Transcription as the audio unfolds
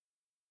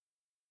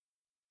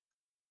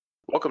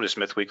Welcome to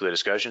Smith Weekly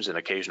Discussions, an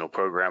occasional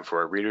program for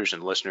our readers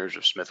and listeners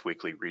of Smith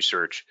Weekly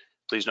Research.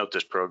 Please note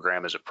this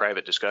program is a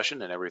private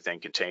discussion and everything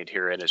contained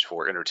herein is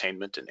for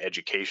entertainment and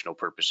educational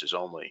purposes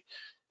only.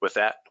 With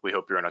that, we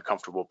hope you're in a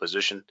comfortable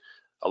position,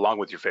 along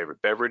with your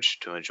favorite beverage,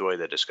 to enjoy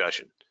the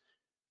discussion.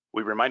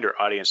 We remind our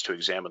audience to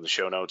examine the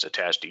show notes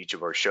attached to each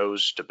of our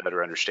shows to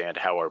better understand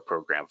how our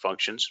program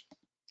functions.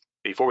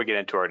 Before we get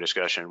into our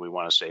discussion, we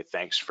want to say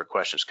thanks for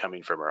questions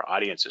coming from our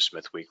audience at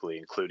Smith Weekly,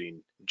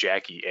 including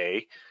Jackie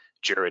A.,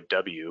 Jared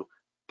W.,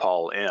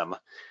 Paul M.,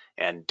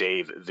 and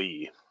Dave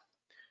V.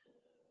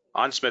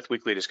 On Smith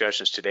Weekly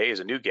Discussions today is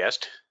a new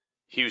guest.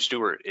 Hugh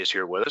Stewart is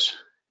here with us.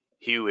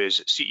 Hugh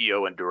is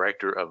CEO and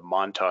Director of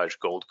Montage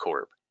Gold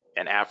Corp.,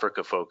 an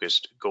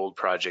Africa-focused gold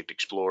project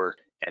explorer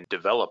and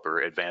developer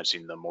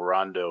advancing the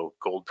Morando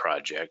Gold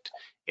Project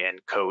in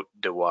Côte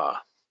d'Ivoire.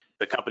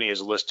 The company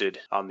is listed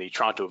on the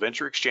Toronto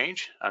Venture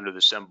Exchange under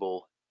the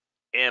symbol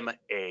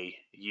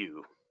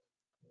MAU.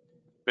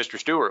 Mr.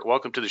 Stewart,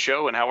 welcome to the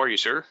show, and how are you,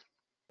 sir?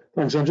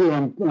 Thanks, Andrew.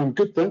 I'm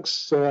good,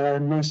 thanks.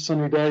 Nice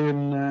sunny day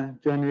in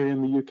January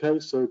in the UK,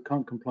 so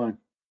can't complain.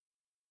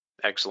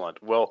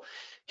 Excellent. Well,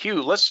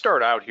 Hugh, let's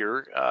start out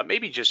here.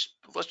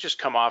 Let's just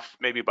come off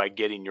maybe by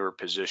getting your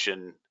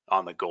position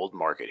on the gold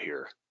market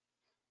here.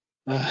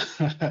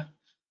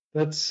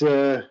 That's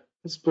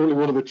probably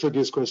one of the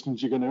trickiest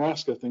questions you're going to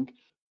ask, I think.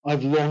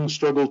 I've long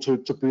struggled to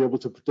be able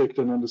to predict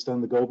and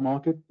understand the gold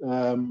market.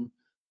 I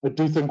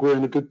do think we're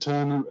in a good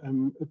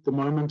turn at the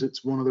moment.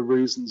 It's one of the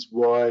reasons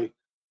why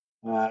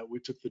we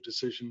took the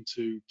decision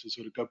to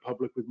sort of go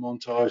public with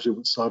Montage.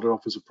 It started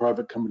off as a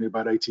private company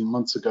about 18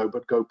 months ago,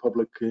 but go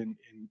public in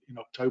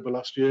October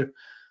last year.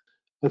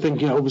 I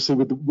think, obviously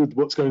with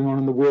what's going on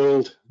in the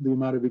world, the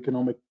amount of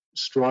economic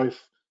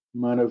strife, the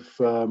amount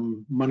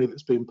of money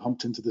that's being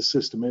pumped into the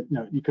system,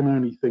 you can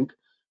only think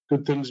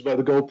good things about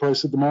the gold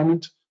price at the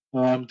moment.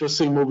 It does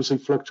seem obviously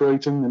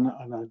fluctuating, and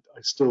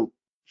I still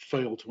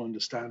fail to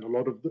understand a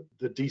lot of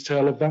the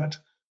detail of that.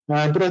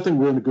 But I think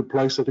we're in a good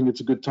place. I think it's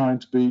a good time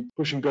to be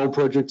pushing gold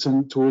projects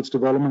towards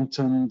development.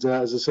 And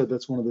as I said,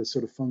 that's one of the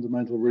sort of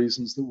fundamental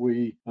reasons that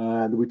we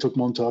took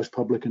Montage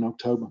public in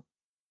October.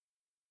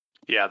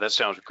 Yeah, that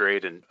sounds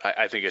great. And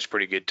I think it's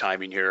pretty good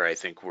timing here. I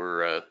think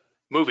we're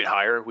moving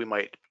higher. We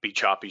might be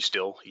choppy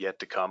still yet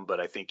to come, but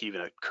I think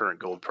even at current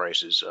gold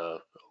prices, a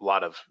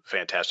lot of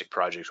fantastic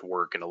projects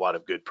work and a lot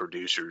of good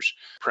producers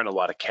print a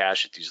lot of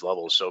cash at these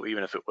levels. So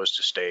even if it was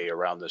to stay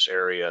around this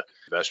area,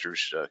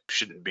 investors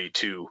shouldn't be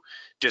too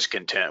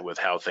discontent with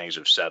how things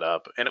have set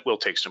up, and it will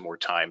take some more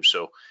time.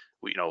 So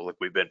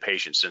we've been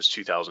patient since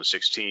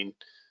 2016.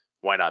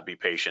 Why not be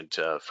patient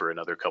for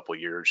another couple of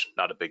years?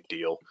 Not a big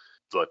deal.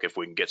 Look, if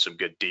we can get some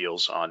good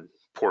deals on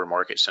poor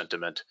market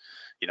sentiment,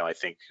 I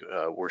think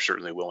we're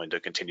certainly willing to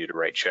continue to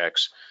write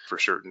checks for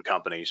certain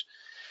companies.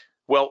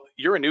 Well,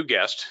 you're a new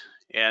guest,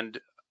 and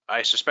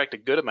I suspect a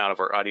good amount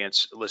of our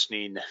audience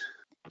listening,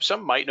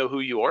 some might know who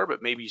you are,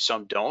 but maybe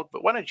some don't.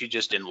 But why don't you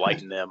just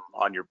enlighten them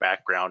on your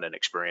background and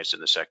experience in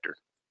the sector?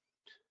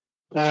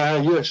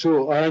 Yeah,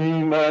 sure.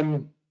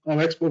 I'm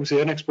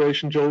obviously an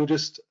exploration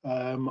geologist.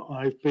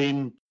 I've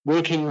been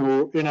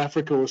working in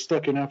Africa or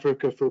stuck in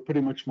Africa for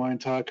pretty much my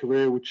entire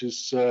career, which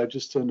is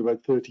just turned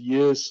about 30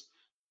 years.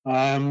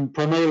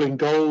 Primarily in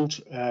gold,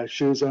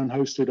 Shear Zone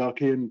hosted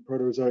Archean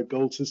Proterozoic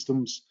gold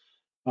systems.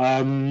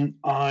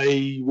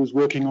 I was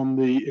working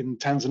in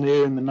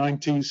Tanzania in the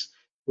 90s,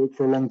 worked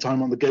for a long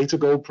time on the Gator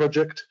Gold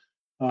project,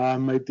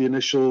 made the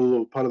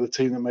initial, part of the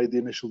team that made the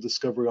initial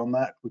discovery on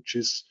that, which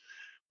is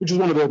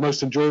one of the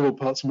most enjoyable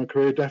parts of my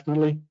career,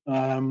 definitely.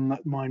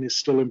 That mine is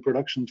still in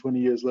production 20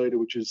 years later,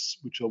 which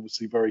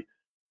obviously very,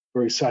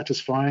 very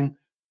satisfying.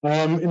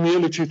 In the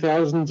early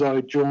 2000s, I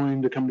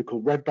joined a company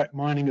called Redback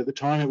Mining. At the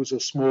time, it was a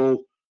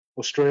small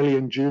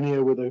Australian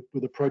junior with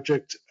a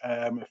project,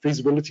 a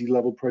feasibility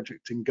level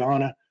project in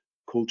Ghana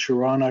called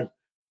Chirano.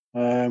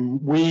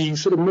 We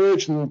sort of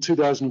merged in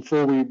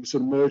 2004. We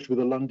sort of merged with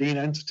a Lundin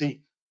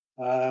entity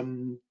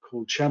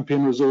called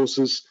Champion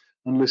Resources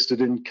and listed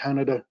in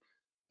Canada.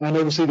 And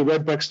obviously the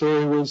Redback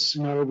story was,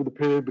 over the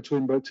period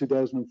between about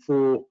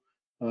 2004,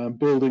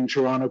 building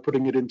Chirano,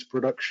 putting it into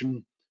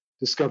production,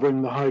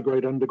 discovering the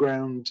high-grade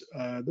underground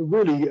that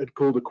really had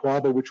called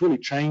Akwaaba, which really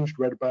changed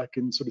Redback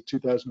in sort of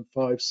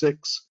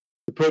 2005-06.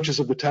 The purchase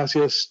of the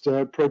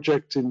Tasiast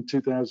project in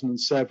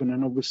 2007,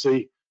 and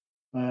obviously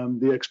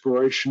the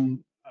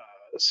exploration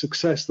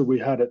success that we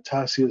had at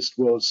Tasiast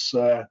was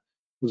a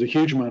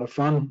huge amount of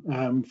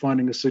fun.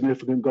 Finding a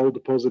significant gold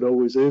deposit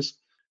always is,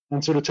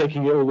 and sort of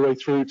taking it all the way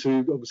through to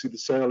obviously the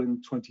sale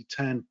in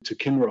 2010 to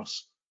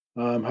Kinross,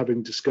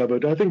 having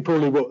discovered, I think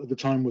probably what at the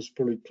time was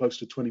probably close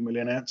to 20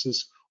 million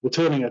ounces, or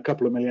turning a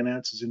couple of million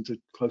ounces into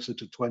closer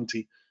to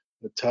 20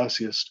 at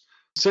Tasiast.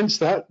 Since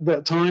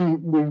that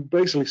time, we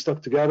basically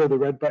stuck together, the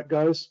Redback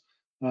guys,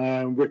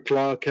 Rick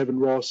Clark, Kevin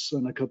Ross,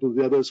 and a couple of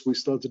the others. We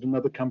started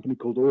another company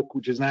called Orca,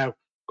 which is now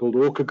called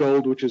Orca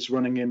Gold, which is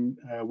working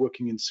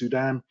in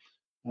Sudan.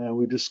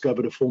 We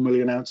discovered a 4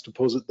 million ounce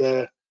deposit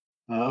there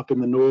up in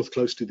the north,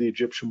 close to the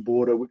Egyptian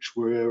border, which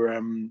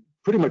we're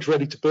pretty much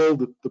ready to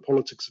build. The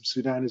politics of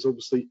Sudan is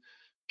obviously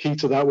key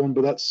to that one,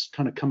 but that's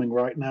kind of coming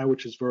right now,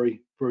 which is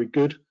very, very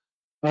good.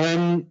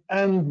 And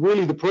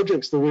really the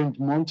projects that were in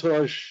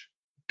Montage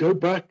go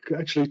back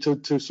actually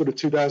to sort of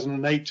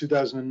 2008,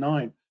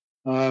 2009.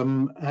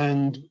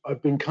 And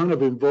I've been kind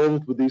of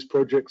involved with these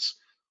projects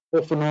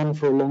off and on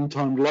for a long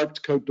time,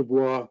 liked Cote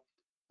d'Ivoire.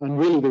 And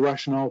really the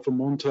rationale for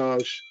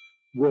Montage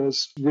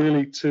was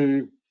really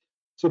to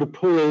sort of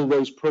pull all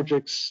those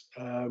projects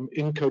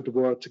in Cote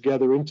d'Ivoire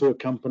together into a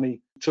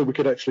company so we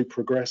could actually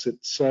progress it.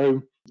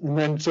 So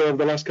over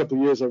the last couple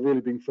of years, I've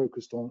really been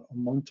focused on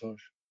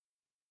Montage.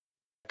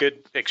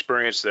 Good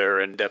experience there,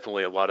 and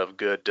definitely a lot of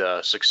good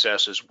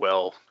success as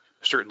well.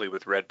 Certainly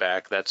with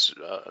Redback, that's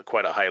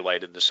quite a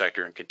highlight in the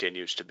sector and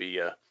continues to be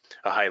a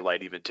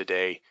highlight even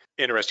today.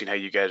 Interesting how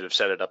you guys have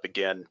set it up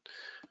again,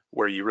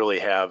 where you really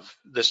have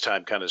this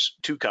time kind of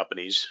two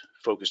companies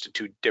focused in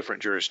two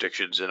different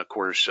jurisdictions, and of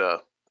course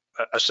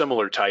a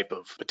similar type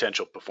of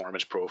potential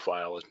performance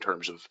profile in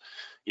terms of,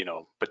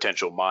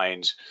 potential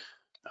mines,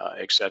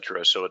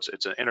 etc. So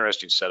it's an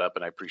interesting setup,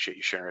 and I appreciate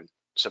you sharing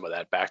some of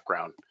that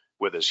background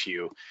with us,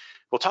 Hugh.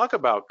 We'll talk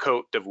about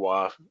Cote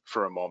d'Ivoire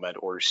for a moment,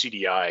 or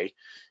CDI,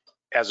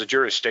 as a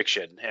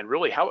jurisdiction, and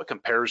really how it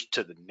compares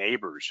to the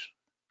neighbors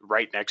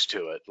right next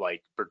to it,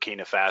 like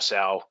Burkina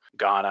Faso,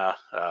 Ghana,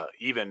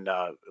 even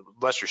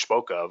Lester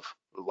spoke of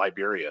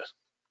Liberia.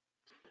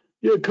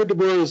 Yeah, Cote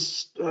d'Ivoire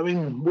is,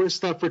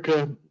 West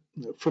Africa,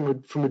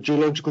 from a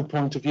geological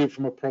point of view,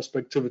 from a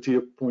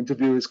prospectivity point of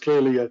view, is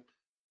clearly a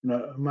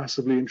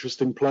massively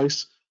interesting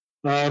place.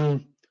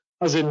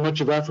 As in much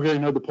of Africa,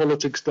 the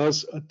politics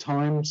does at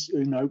times,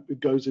 it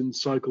goes in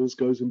cycles,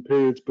 goes in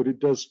periods, but it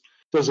does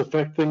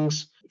affect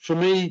things. For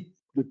me,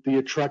 the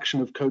attraction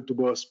of Cote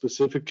d'Ivoire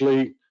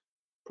specifically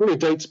probably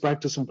dates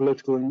back to some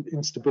political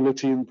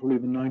instability in probably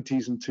the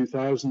 90s and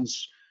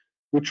 2000s,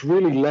 which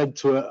really led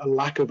to a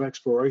lack of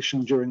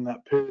exploration during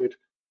that period.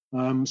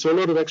 So a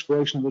lot of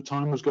exploration at the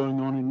time was going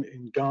on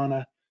in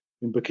Ghana,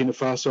 in Burkina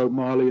Faso,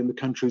 Mali, and the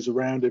countries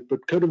around it,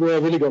 but Cote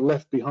d'Ivoire really got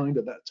left behind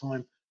at that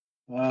time.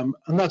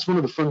 And that's one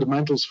of the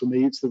fundamentals for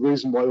me. It's the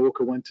reason why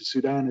Orca went to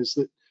Sudan, is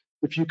that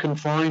if you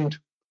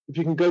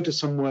can go to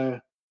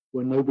somewhere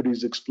where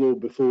nobody's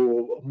explored before,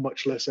 or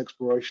much less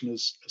exploration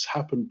has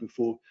happened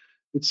before,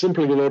 it's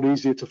simply a lot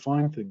easier to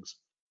find things.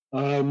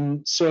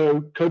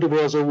 So Cote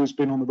d'Ivoire has always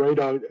been on the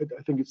radar.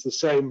 I think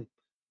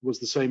was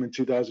the same in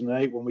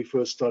 2008 when we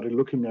first started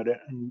looking at it,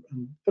 and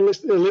a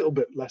little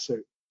bit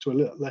lesser, to a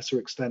little lesser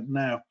extent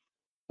now.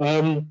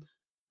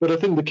 But I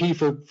think the key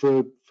for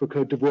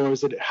Cote d'Ivoire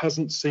is that it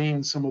hasn't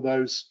seen some of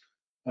those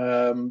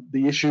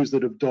the issues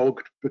that have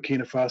dogged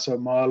Burkina Faso,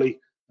 Mali,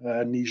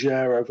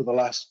 Niger over the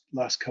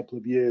last couple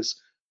of years.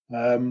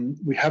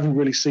 We haven't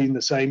really seen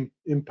the same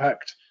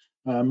impact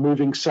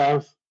moving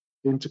south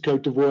into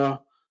Cote d'Ivoire.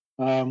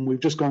 We've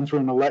just gone through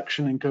an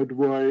election in Cote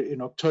d'Ivoire in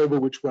October,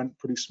 which went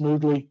pretty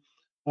smoothly.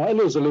 There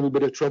was a little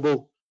bit of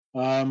trouble,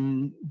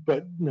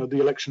 but the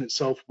election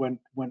itself went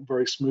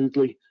very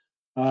smoothly.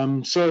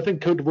 So I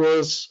think Cote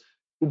d'Ivoire's,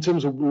 in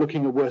terms of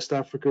looking at West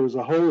Africa as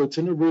a whole, it's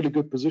in a really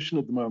good position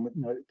at the moment.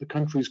 The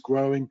country's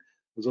growing.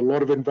 There's a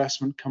lot of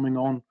investment coming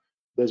on.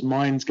 There's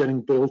mines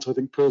getting built. I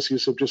think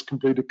Perseus have just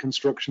completed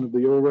construction of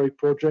the Ore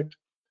project.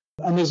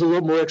 And there's a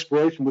lot more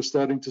exploration we're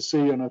starting to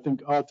see. And I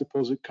think Art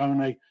Deposit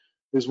Kone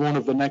is one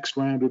of the next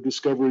round of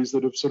discoveries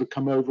that have sort of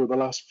come over the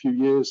last few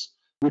years,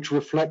 which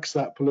reflects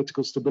that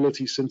political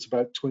stability since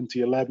about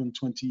 2011,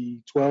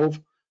 2012.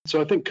 So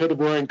I think Cote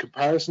d'Ivoire, in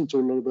comparison to a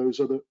lot of those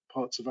other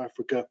parts of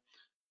Africa,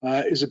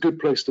 is a good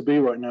place to be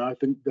right now. I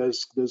think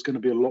there's going to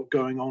be a lot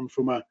going on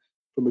from a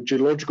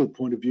geological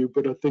point of view,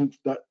 but I think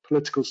that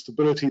political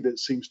stability that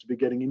seems to be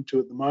getting into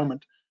at the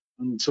moment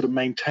and sort of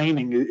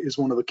maintaining is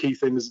one of the key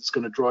things that's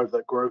going to drive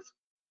that growth.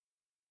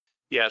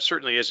 Yeah, it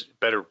certainly is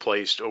better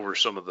placed over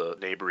some of the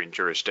neighboring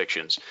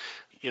jurisdictions.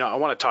 I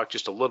want to talk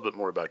just a little bit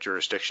more about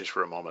jurisdictions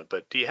for a moment,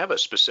 but do you have a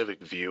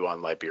specific view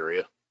on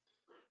Liberia?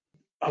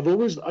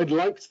 I'd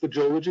liked the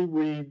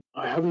geology.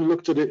 I haven't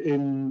looked at it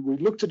we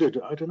looked at it,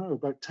 I don't know,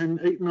 about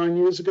 8, 9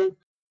 years ago.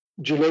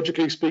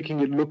 Geologically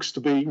speaking, it looks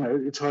to be,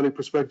 it's highly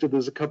prospective.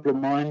 There's a couple of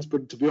mines,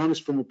 but to be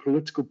honest, from a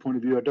political point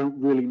of view, I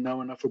don't really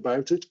know enough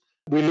about it.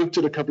 We looked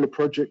at a couple of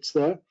projects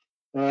there,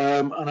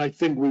 and I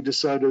think we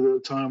decided at the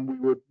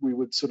time we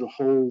would sort of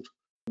hold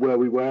where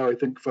we were, I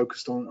think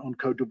focused on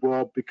Cote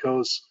d'Ivoire,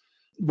 because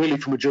really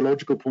from a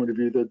geological point of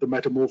view, the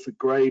metamorphic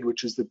grade,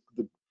 which is the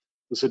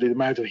sort of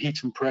amount of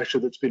heat and pressure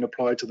that's been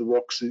applied to the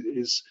rocks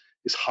is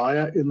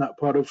higher in that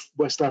part of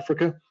West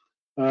Africa.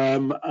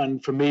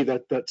 And for me,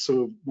 that's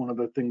sort of one of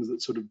the things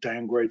that sort of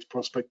downgrades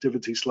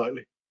prospectivity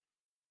slightly.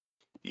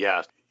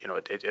 Yeah,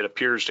 it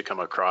appears to come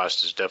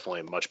across as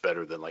definitely much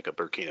better than like a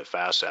Burkina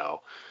Faso,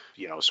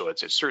 so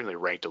it's certainly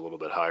ranked a little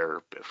bit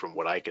higher from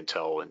what I can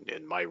tell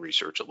in my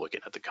research of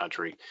looking at the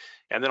country.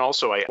 And then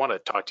also I want to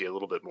talk to you a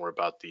little bit more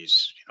about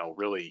these,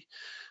 really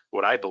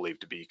what I believe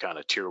to be kind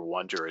of tier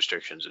 1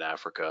 jurisdictions in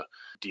Africa.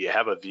 Do you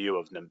have a view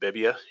of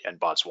Namibia and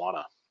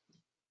Botswana?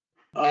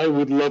 I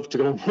would love to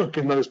go and work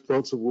in those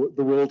parts of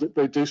the world.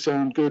 They do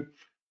sound good.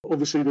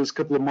 Obviously, there's a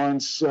couple of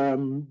mines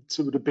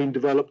sort of being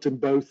developed in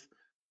both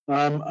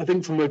I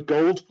think from a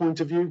gold point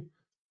of view,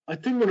 I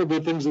think one of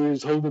the things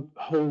that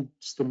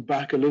holds them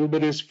back a little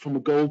bit is from a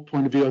gold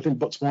point of view. I think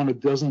Botswana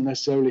doesn't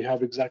necessarily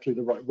have exactly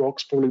the right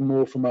rocks, probably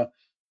more from a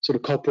sort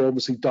of copper.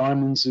 Obviously,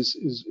 diamonds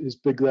is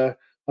big there.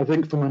 I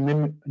think from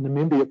a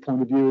Namibia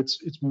point of view,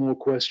 it's more a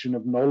question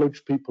of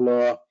knowledge.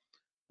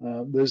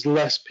 There's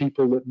less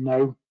people that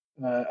know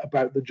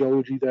about the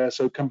geology there.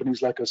 So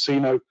companies like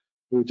Osino,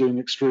 who are doing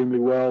extremely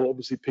well,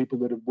 obviously people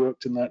that have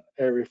worked in that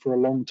area for a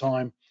long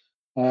time,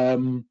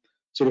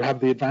 sort of have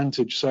the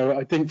advantage. So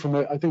I think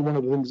I think one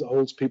of the things that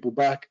holds people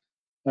back,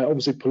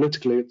 obviously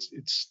politically,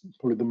 it's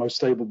probably the most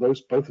stable,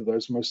 both of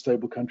those most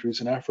stable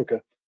countries in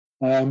Africa.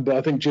 But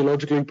I think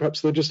geologically,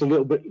 perhaps they're just a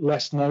little bit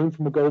less known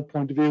from a gold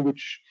point of view,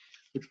 which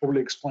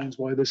probably explains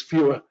why there's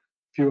fewer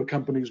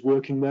companies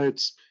working there.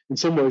 It's in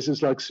some ways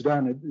it's like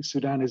Sudan.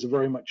 Sudan is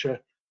very much a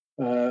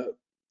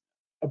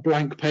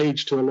blank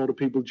page to a lot of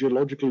people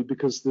geologically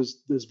because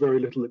there's very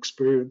little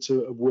experience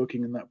of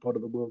working in that part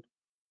of the world.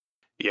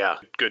 Yeah,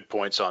 good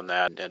points on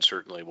that. And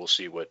certainly we'll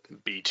see what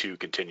B2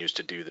 continues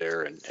to do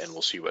there, and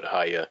we'll see what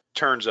Haya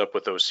turns up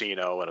with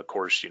Osino. And of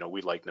course,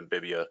 we like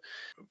Namibia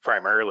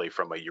primarily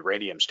from a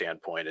uranium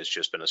standpoint. It's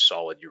just been a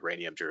solid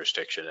uranium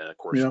jurisdiction. And of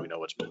course, we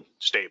know it's been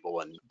stable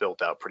and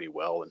built out pretty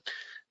well. And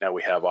now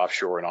we have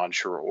offshore and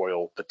onshore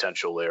oil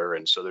potential there.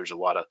 And so there's a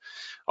lot of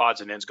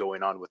odds and ends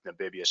going on with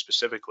Namibia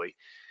specifically.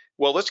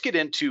 Well, let's get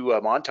into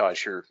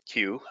Montage here,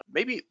 Hugh.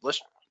 Maybe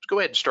let's go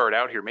ahead and start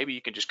out here. Maybe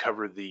you can just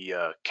cover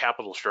the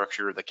capital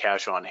structure, the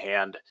cash on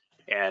hand,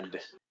 and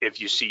if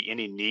you see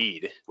any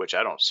need, which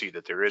I don't see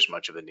that there is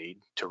much of a need,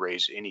 to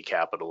raise any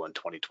capital in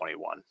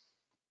 2021.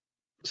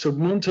 So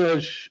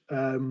Montage,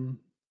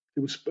 it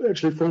was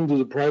actually formed as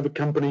a private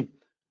company.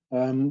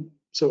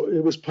 So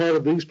it was part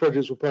of these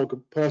projects were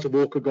part of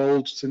Orca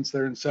Gold since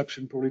their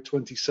inception, probably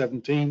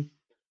 2017.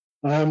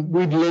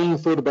 We'd long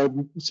thought about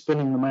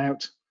spinning them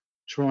out,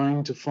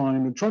 trying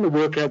to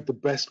work out the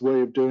best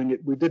way of doing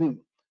it.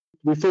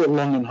 We thought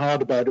long and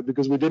hard about it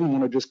because we didn't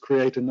want to just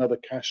create another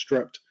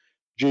cash-strapped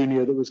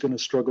junior that was going to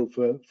struggle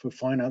for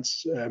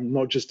finance,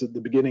 not just at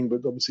the beginning,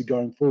 but obviously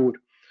going forward.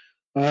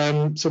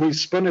 So we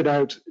spun it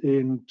out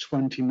in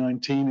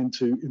 2019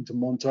 into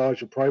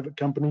Montage, a private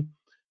company.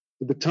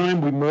 At the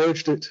time, we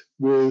merged it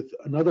with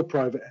another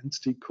private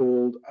entity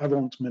called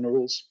Avant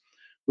Minerals,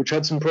 which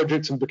had some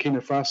projects in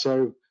Burkina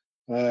Faso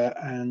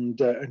and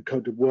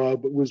Côte d'Ivoire,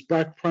 but was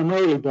backed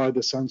primarily by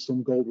the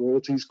Sandstorm Gold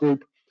Royalties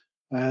Group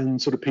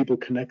and sort of people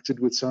connected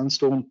with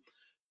Sandstorm.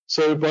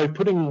 So by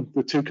putting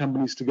the two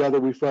companies together,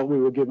 we felt we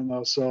were giving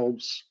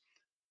ourselves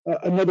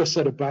another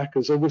set of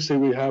backers. Obviously,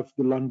 we have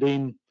the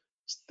Lundin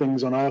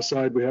things on our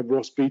side. We have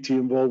Ross Beatty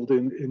involved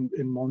in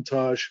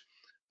Montage,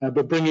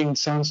 but bringing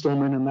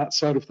Sandstorm in and that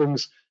side of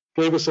things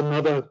gave us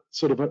another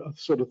sort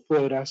of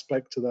third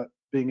aspect to that,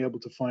 being able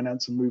to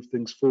finance and move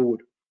things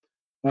forward.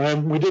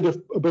 We did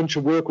a bunch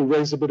of work. We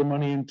raised a bit of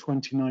money in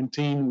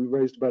 2019. We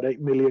raised about 8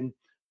 million.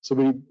 So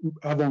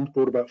Avant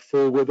brought about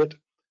 4 with it.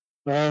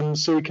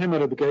 So we came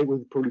out of the gate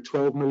with probably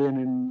 12 million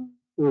in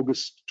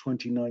August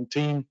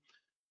 2019.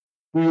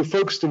 We were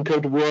focused in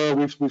Côte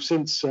d'Ivoire. We've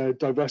since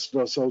divested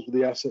ourselves with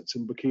the assets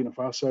in Burkina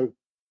Faso.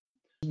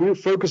 We were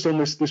focused on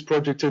this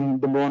project the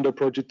Moronda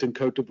project in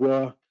Côte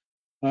d'Ivoire,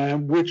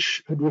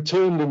 which had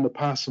returned in the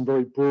past some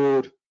very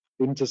broad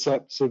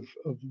intercepts of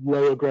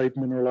lower grade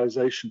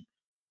mineralization,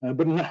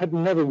 but had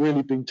never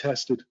really been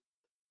tested.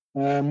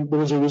 There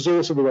was a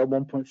resource of about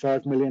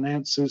 1.5 million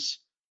ounces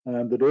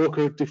that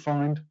Orca had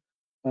defined.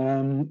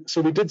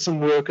 So we did some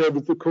work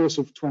over the course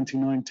of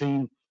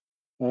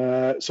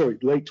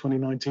late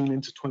 2019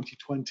 into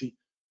 2020,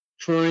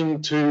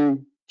 trying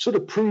to sort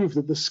of prove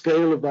that the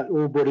scale of that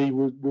ore body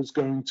was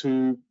going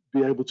to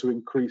be able to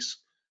increase.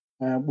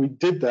 We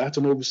did that,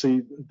 and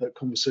obviously that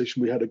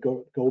conversation we had a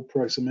gold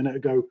price a minute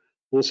ago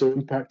also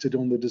impacted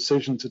on the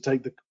decision to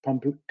take the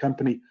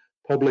company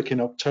public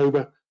in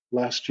October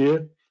last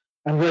year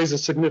and raise a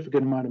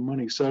significant amount of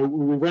money. So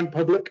we went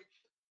public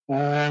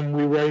and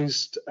we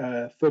raised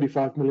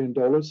 $35 million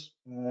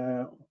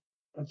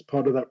as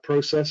part of that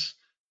process.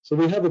 So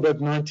we have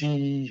about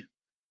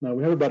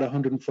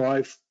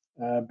 105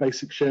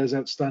 basic shares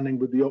outstanding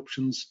with the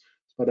options.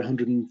 It's about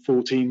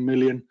 114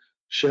 million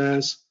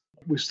shares.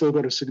 We've still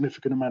got a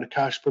significant amount of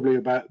cash, probably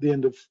about the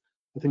end of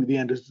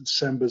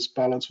December's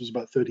balance was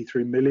about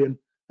 33 million.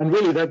 And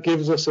really that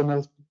gives us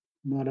enough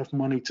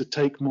money to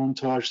take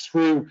Montage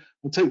through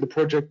and take the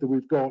project that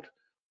we've got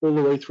all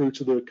the way through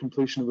to the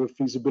completion of a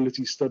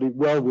feasibility study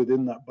well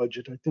within that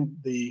budget, I think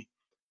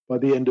by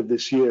the end of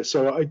this year.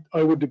 So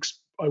I would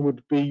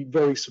be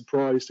very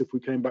surprised if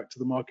we came back to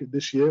the market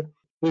this year.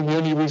 I think the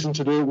only reason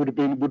to do it would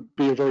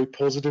be a very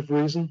positive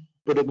reason.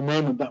 But at the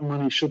moment, that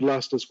money should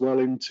last us well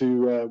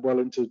into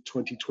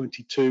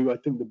 2022. I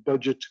think the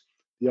budget,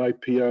 the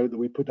IPO that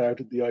we put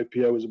out at the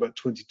IPO was about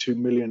 22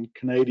 million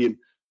Canadian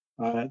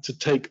to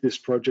take this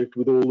project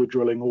with all the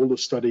drilling, all the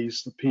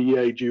studies, the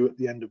PEA due at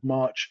the end of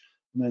March,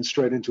 and then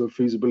straight into a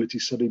feasibility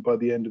study by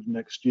the end of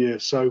next year.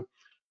 So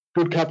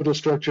good capital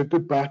structure,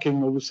 good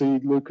backing. Obviously,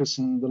 Lucas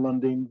and the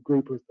Lundin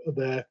group are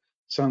there.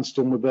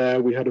 Sandstorm were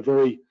there. We had a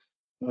very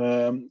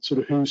sort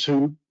of who's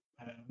who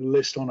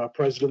list on our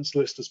president's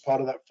list as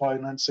part of that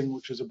financing,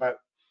 which is about,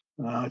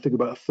 I think,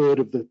 about a third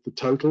of the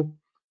total.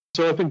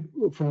 So I think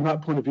from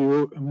that point of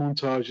view,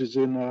 Montage is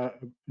in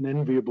an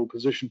enviable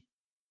position.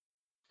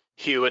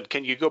 Hugh, and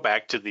can you go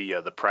back to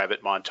the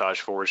private Montage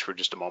for us for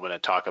just a moment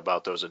and talk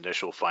about those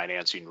initial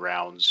financing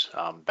rounds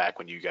back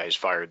when you guys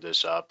fired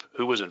this up?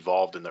 Who was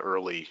involved in the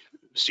early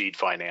seed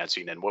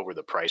financing, and what were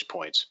the price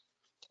points?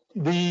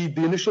 The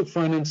initial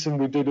financing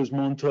we did as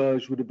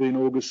Montage would have been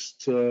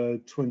August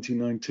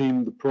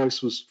 2019. The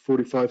price was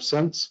 45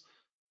 cents,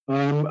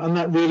 and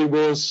that really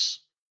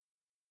was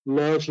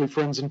largely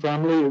friends and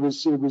family. It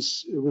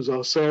was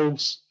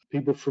ourselves,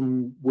 people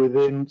from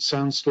within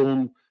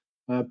Sandstorm,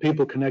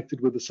 people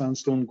connected with the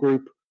Sandstorm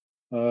group,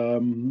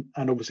 and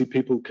obviously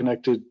people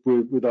connected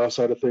with our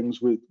side of things,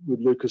 with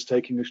Lucas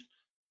taking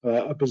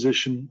a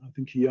position. I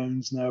think he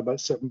owns now about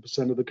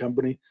 7% of the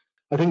company.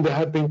 I think there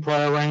had been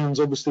prior rounds,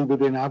 obviously,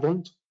 within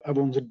Avant.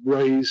 Avant had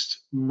raised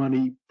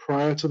money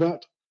prior to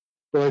that,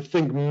 but I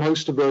think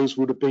most of those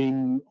would have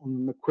been on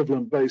an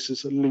equivalent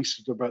basis, at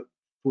least at about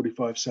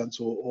 45 cents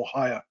or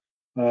higher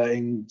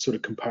in sort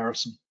of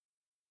comparison.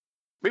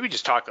 Maybe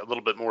just talk a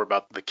little bit more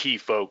about the key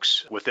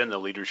folks within the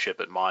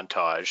leadership at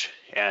Montage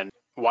and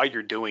why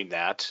you're doing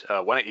that.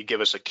 Why don't you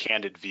give us a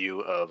candid view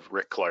of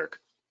Rick Clark?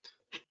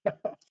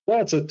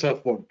 That's a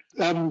tough one.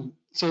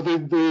 So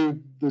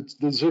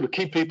the sort of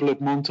key people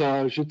at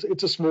Montage,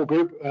 it's a small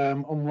group.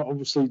 I'm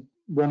obviously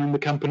running the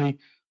company.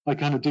 I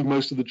kind of do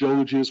most of the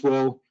geology as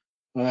well.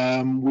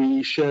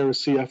 We share a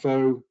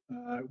CFO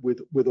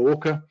with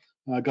Orca,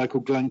 a guy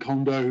called Glenn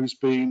Kondo, who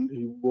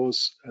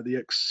was the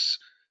ex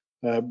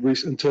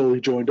until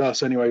he joined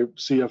us anyway,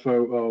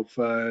 CFO of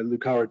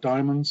Lucara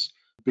Diamonds.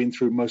 Been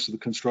through most of the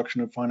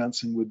construction and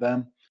financing with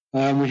them.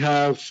 We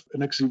have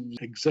an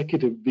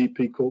executive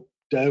VP called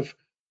Dev,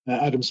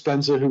 Adam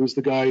Spencer, who was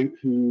the guy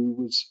who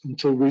was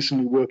until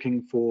recently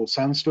working for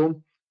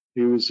Sandstorm.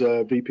 He was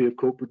VP of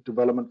corporate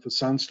development for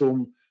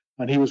Sandstorm,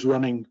 and he was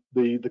running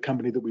the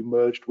company that we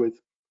merged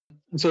with.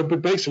 And so,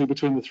 but basically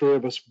between the three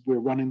of us, we're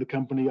running the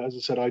company. As I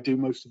said, I do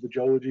most of the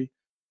geology,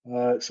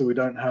 so we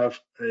don't have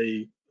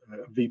a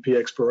VP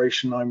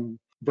exploration. I'm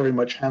very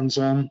much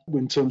hands-on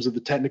in terms of the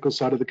technical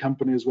side of the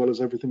company as well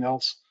as everything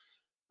else.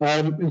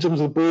 In terms of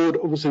the board,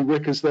 obviously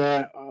Rick is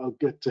there. I'll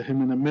get to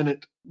him in a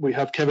minute. We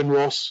have Kevin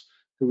Ross,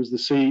 who was the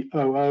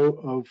COO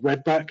of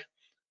Redback.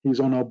 He's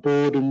on our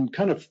board and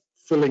kind of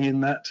filling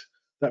in that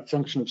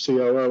function of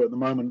COO at the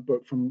moment,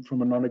 but from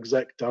a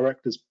non-exec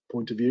director's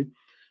point of view.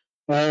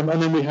 And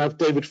then we have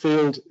David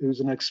Field, who's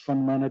an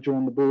ex-fund manager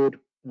on the board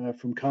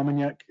from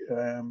Carmignac.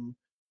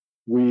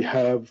 We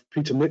have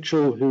Peter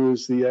Mitchell, who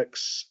is the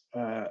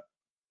ex-CFO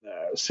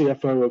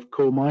of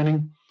Core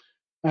Mining.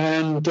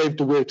 And Dave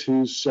DeWitt,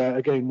 who's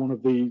again one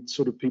of the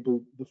sort of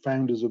people, the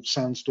founders of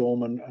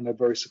Sandstorm and a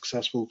very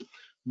successful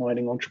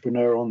mining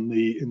entrepreneur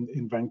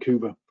in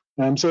Vancouver.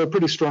 So a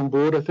pretty strong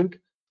board, I think.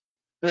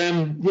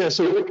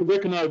 So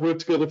Rick and I have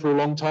worked together for a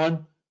long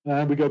time.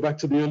 We go back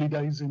to the early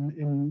days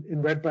in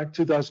Redback,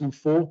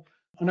 2004.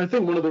 And I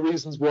think one of the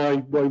reasons why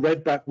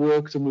Redback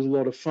worked and was a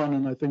lot of fun,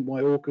 and I think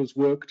why Orca's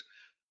worked,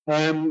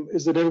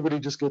 is that everybody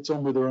just gets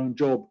on with their own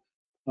job.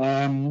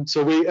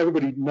 So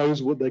everybody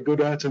knows what they're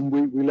good at, and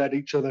we let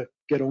each other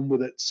get on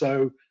with it.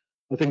 So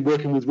I think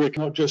working with Rick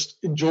not just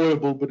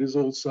enjoyable, but is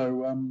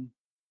also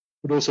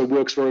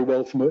works very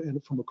well from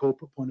a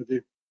corporate point of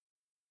view.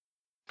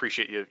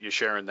 Appreciate you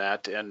sharing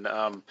that. And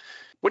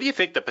what do you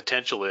think the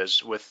potential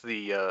is with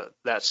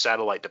that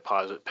satellite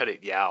deposit, Petit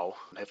Yao,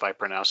 if I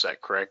pronounced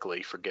that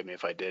correctly? Forgive me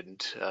if I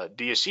didn't.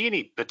 Do you see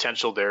any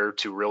potential there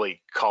to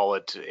really call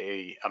it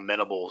a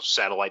amenable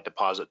satellite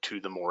deposit to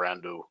the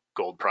Morando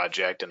Gold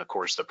Project and, of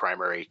course, the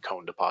primary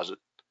cone deposit?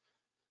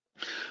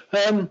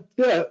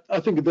 Yeah,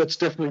 I think that's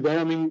definitely there.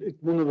 I mean,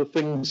 one of the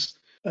things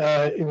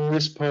in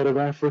this part of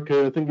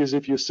Africa, I think, is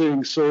if you're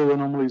seeing soil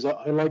anomalies,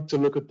 I like to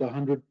look at the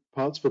 100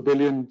 parts per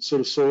billion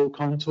sort of soil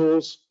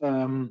contours.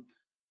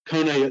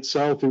 Koné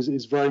itself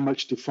is very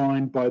much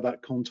defined by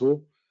that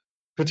contour.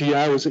 Petit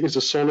Yao is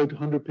a solid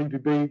 100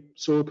 ppb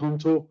soil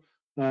contour.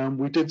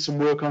 We did some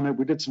work on it.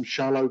 We did some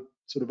shallow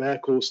sort of air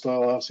core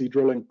style RC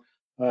drilling,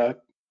 I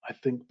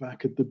think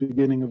back at the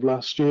beginning of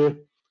last year.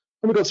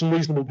 And we got some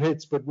reasonable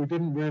hits, but we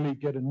didn't really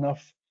get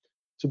enough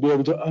to be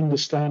able to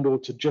understand or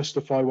to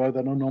justify why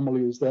that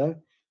anomaly is there.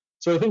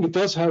 So I think it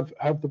does have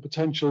the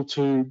potential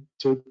to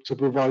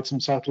provide some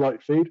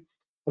satellite feed.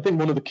 I think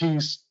one of the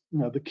keys,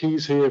 the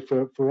keys here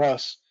for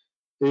us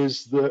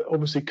is that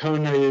obviously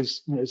Koné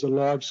is a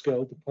large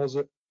scale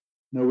deposit.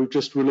 We've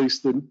just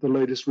released the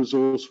latest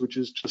resource, which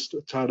is just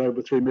a tad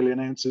over 3 million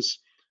ounces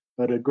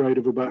at a grade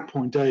of about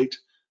 0.8.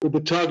 But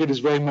the target is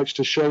very much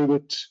to show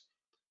that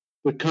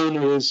the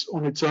Koné is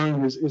on its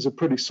own is a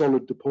pretty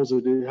solid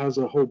deposit. It has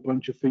a whole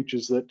bunch of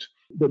features that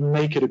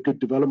make it a good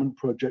development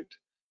project.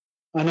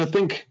 And I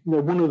think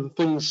one of the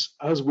things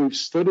as we've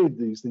studied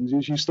these things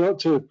is you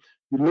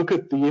look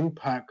at the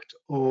impact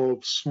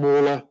of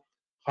smaller,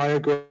 higher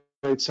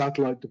grade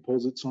satellite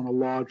deposits on a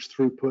large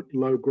throughput,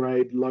 low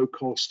grade, low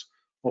cost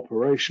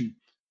operation.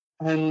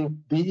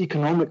 and the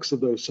economics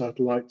of those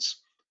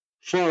satellites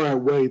far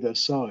outweigh their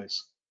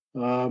size.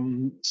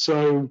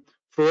 So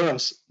for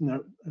us,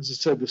 as I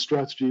said, the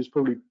strategy is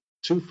probably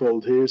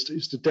twofold here: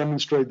 is to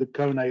demonstrate that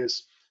Kone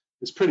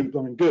is pretty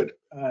good,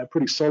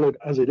 pretty solid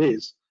as it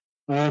is.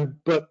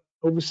 But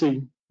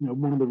obviously,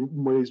 one of the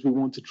ways we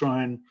want to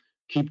try and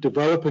keep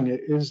developing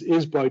it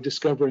is by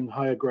discovering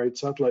higher grade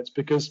satellites,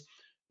 because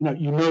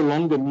you no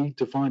longer need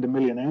to find 1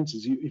 million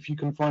ounces. If you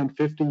can find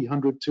 50,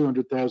 100,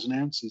 200,000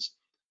 ounces,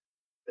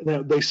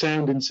 they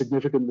sound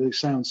insignificant, they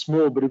sound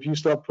small, but if you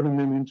start putting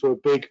them into a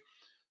big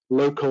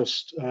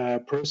low-cost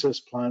process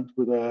plant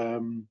with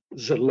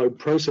a low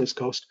process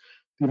cost,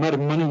 the amount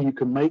of money you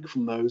can make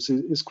from those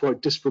is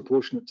quite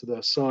disproportionate to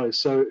their size.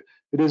 So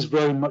it is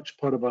very much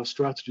part of our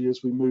strategy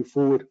as we move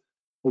forward.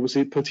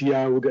 Obviously, Puti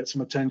Yao will get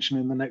some attention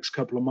in the next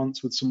couple of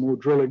months with some more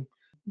drilling.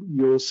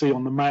 You'll see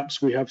on the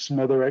maps we have some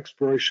other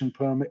exploration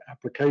permit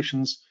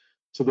applications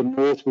to the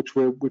north, which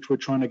we're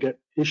trying to get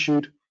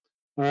issued.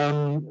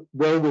 Well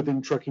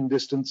within trucking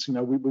distance,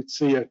 we would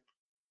see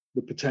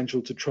the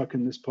potential to truck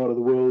in this part of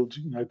the world,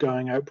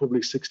 going out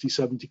probably 60,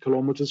 70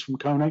 kilometers from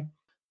Kone.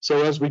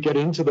 So as we get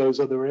into those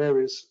other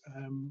areas,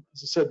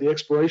 as I said, the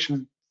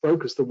exploration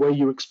focus, the way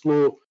you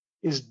explore,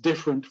 is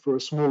different for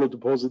a smaller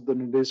deposit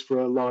than it is for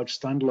a large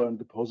standalone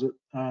deposit.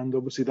 And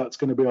obviously that's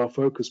going to be our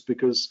focus,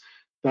 because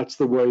that's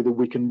the way that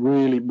we can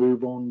really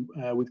move on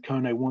with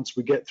Kone. Once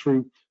we get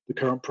through the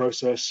current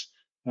process,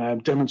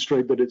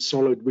 demonstrate that it's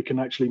solid, we can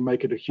actually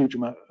make it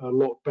a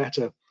lot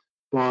better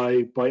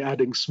by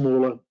adding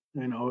smaller,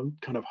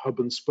 kind of hub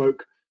and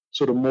spoke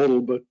sort of model,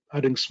 but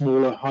adding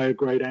smaller, higher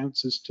grade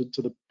ounces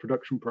to the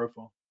production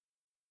profile.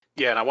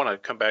 Yeah, and I want to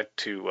come back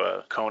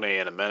to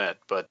Kone in a minute,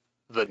 but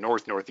the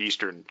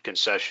northeastern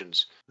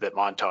concessions that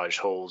Montage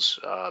holds,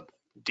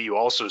 do you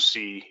also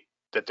see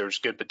that there's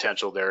good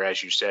potential there?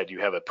 As you said, you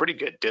have a pretty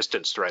good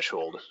distance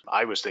threshold.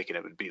 I was thinking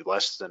it would be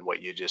less than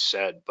what you just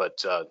said, but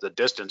the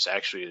distance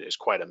actually is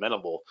quite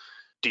amenable.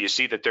 Do you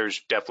see that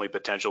there's definitely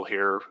potential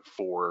here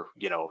for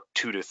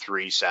 2 to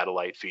 3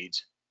 satellite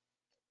feeds?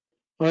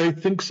 I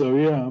think so,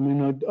 yeah. I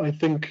mean, I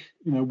think,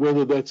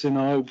 whether that's in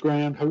our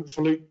ground,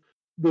 hopefully,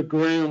 the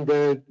ground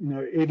there,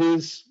 it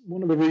is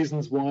one of the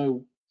reasons why,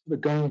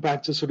 going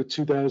back to sort of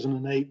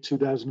 2008,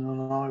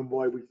 2009,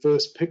 why we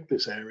first picked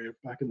this area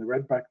back in the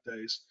Redback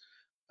days,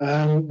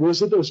 was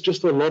that there was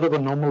just a lot of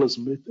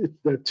anomalism.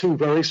 There are 2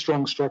 very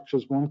strong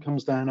structures. One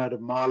comes down out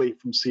of Mali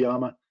from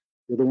Syama.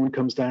 The other one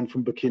comes down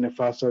from Burkina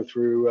Faso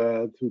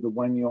through the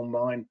Wahgnion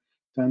mine,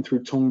 down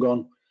through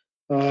Tongon.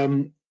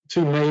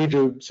 2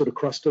 major sort of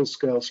crustal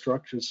scale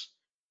structures,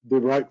 the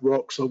right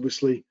rocks,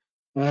 obviously.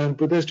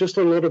 But there's just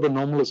a lot of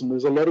anomalism.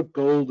 There's a lot of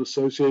gold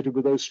associated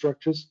with those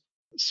structures.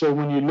 So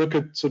when you look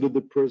at sort of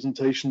the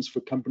presentations for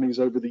companies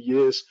over the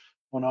years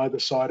on either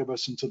side of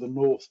us and to the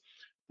north,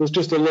 there's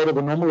just a lot of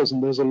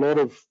anomalism. There's a lot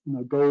of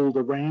gold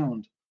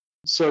around.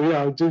 So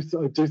yeah, I do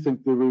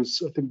think there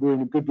is. I think we're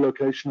in a good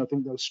location. I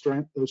think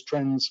those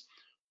trends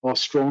are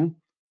strong,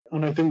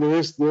 and I think there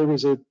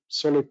is a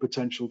solid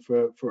potential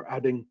for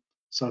adding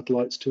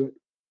satellites to it.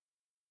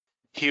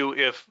 Hugh,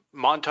 if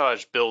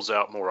Montage builds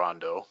out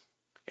Morondo,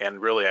 and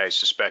really I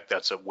suspect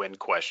that's a win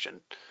question,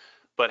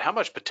 but how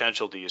much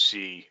potential do you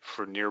see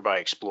for nearby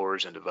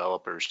explorers and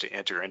developers to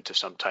enter into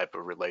some type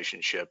of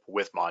relationship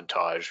with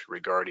Montage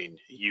regarding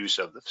use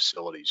of the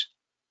facilities?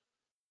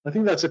 I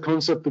think that's a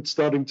concept that's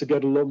starting to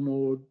get a lot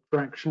more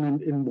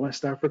traction in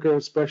West Africa,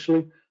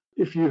 especially.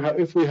 If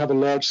we have a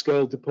large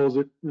scale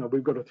deposit,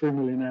 we've got a 3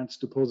 million ounce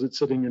deposit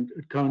sitting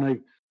at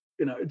Kone,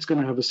 it's going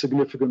to have a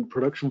significant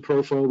production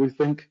profile. We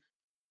think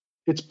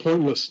it's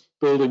pointless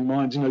building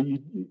mines.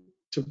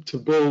 To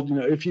build,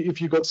 if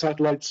you've got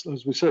satellites,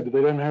 as we said,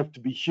 they don't have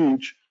to be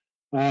huge.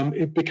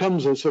 It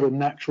becomes a sort of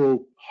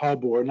natural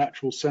hub or a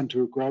natural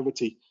center of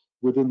gravity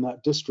within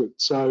that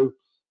district. So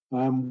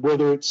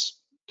whether it's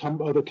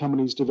other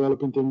companies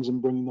developing things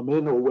and bringing them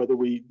in, or whether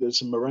there's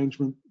some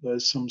arrangement,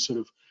 there's some sort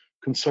of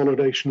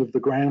consolidation of the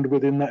ground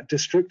within that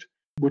district,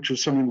 which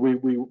is something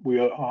we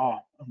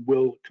are and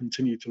will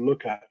continue to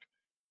look at,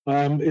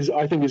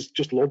 I think is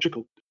just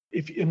logical.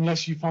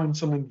 Unless you find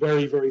something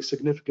very, very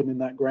significant in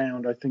that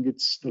ground, I think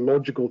it's the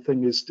logical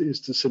thing is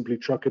to simply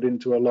truck it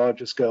into a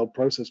larger scale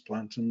process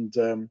plant,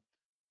 and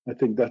I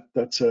think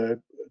it's a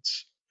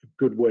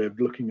good way of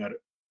looking at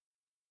it.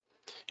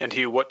 And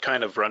Hugh, what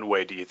kind of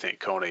runway do you think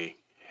Kone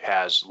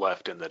has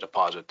left in the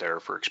deposit there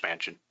for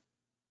expansion?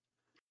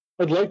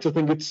 I'd like to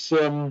think it's,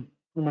 I'm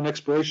an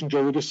exploration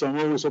geologist, so I'm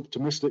always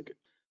optimistic.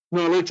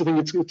 No, I'd like to think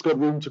it's got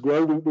room to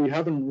grow. We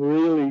haven't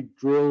really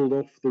drilled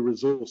off the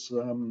resource.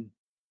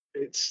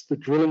 It's the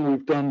drilling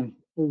we've done.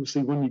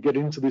 Obviously, when you get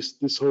into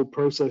this whole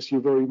process, you're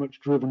very much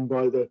driven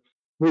by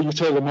what you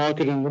tell the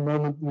market. And at the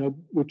moment,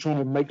 we're trying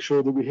to make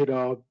sure that we hit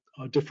our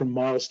different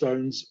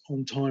milestones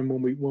on time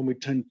when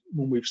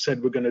we've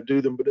said we're going to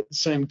do them. But at the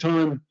same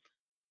time,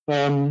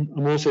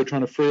 I'm also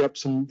trying to free up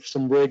some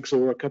rigs,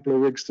 or a couple of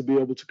rigs, to be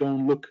able to go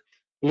and look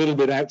a little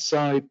bit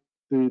outside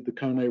the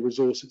Kone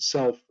resource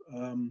itself.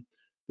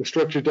 The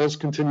structure does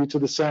continue to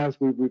the south.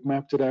 We've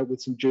mapped it out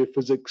with some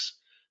geophysics.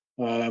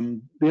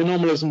 The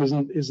anomalism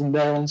isn't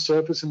there on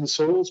surface in the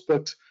soils,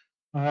 but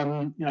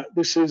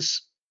this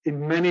is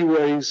in many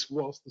ways,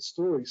 whilst the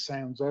story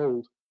sounds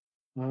old,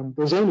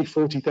 there's only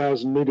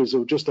 40,000 meters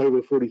or just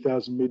over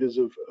 40,000 meters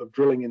of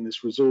drilling in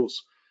this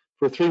resource.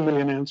 For a 3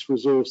 million ounce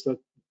resource, that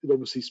it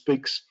obviously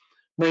speaks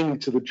mainly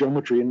to the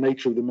geometry and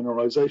nature of the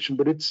mineralization,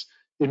 but it's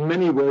in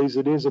many ways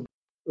it is an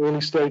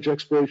early stage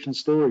exploration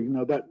story.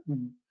 That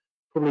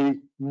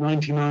probably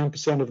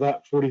 99% of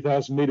that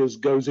 40,000 meters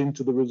goes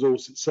into the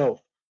resource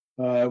itself,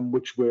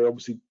 which we're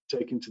obviously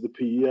taking to the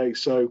PEA.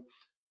 So,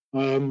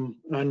 and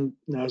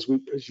as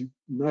you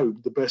know,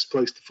 the best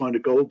place to find a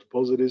gold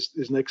deposit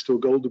is next to a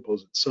gold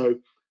deposit. So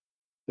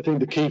I think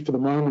the key for the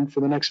moment, for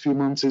the next few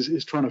months,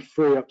 is trying to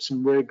free up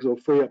some rigs or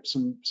free up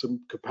some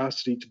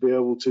capacity to be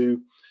able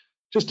to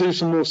just do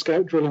some more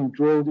scout drilling,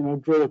 drill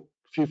a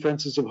few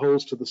fences of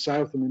holes to the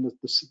south. I mean,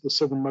 the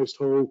southernmost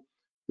hole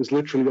is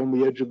literally on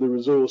the edge of the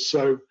resource.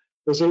 So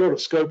there's a lot of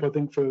scope, I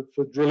think, for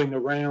drilling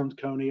around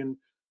Coney, and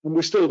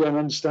we still don't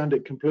understand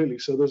it completely.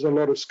 So there's a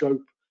lot of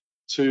scope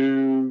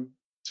to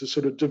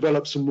sort of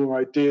develop some more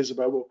ideas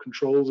about what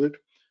controls it.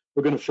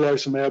 We're going to fly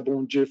some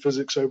airborne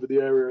geophysics over the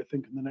area, I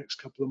think, in the next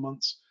couple of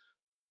months.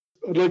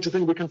 I'd like to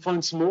think we can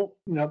find some more.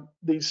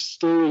 These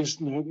stories,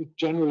 it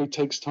generally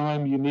takes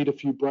time. You need a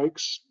few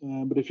breaks.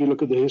 But if you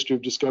look at the history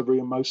of discovery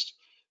in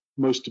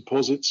most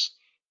deposits,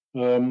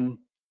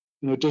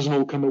 it doesn't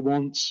all come at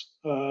once.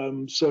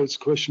 So it's a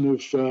question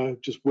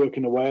of just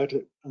working away at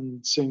it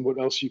and seeing what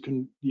else you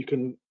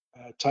can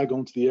tag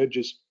onto the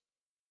edges.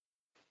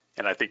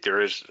 And I think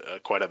there is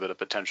quite a bit of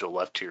potential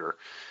left here.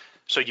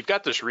 So you've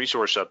got this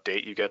resource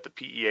update, you've got the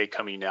PEA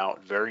coming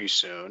out very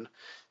soon,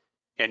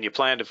 and you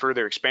plan to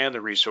further expand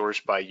the resource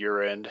by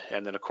year end,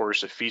 and then of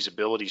course a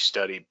feasibility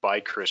study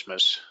by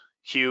Christmas.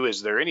 Hugh,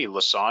 is there any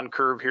Lassonde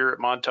curve here at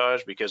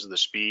Montage because of the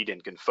speed,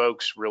 and can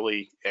folks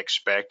really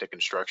expect a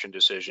construction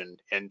decision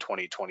in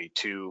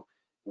 2022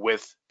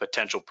 with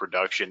potential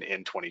production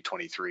in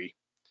 2023? It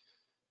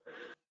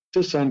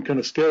does sound kind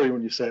of scary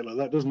when you say it like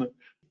that, doesn't it?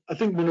 I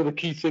think one of the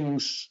key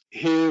things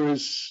here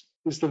is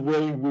the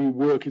way we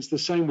work. It's the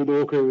same with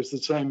Orca, it's the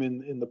same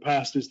in the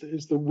past, is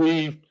that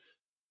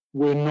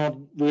we're not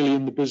really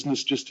in the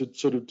business just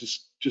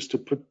to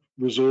put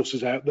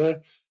resources out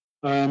there.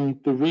 The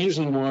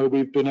reason why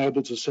we've been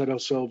able to set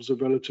ourselves a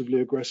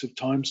relatively aggressive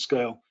time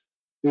scale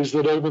is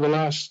that over the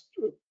last,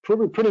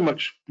 probably pretty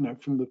much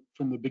from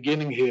the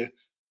beginning here,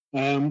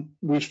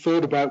 we've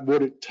thought about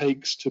what it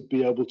takes to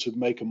be able to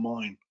make a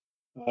mine.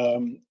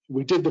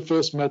 We did the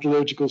first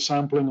metallurgical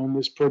sampling on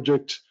this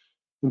project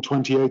in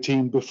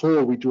 2018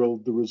 before we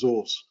drilled the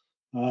resource,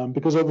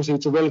 because obviously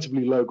it's a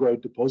relatively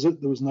low-grade deposit.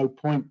 There was no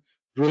point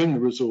drilling the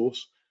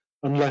resource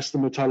unless the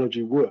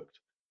metallurgy worked.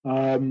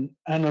 And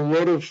a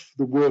lot of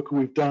the work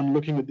we've done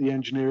looking at the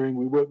engineering,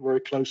 we work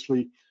very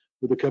closely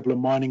with a couple of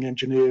mining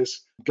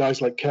engineers,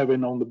 guys like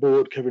Kevin on the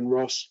board, Kevin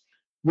Ross,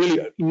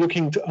 really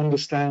looking to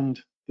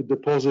understand the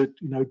deposit,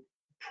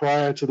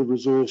 prior to the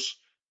resource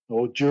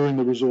or during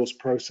the resource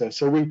process.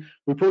 So we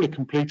probably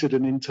completed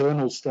an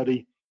internal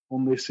study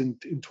on this in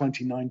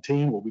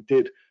 2019, what we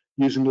did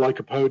using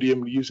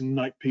lycopodium, using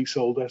Knight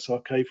Piésold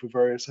SRK for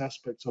various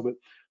aspects of it.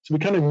 So we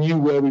kind of knew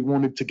where we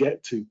wanted to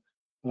get to.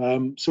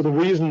 So the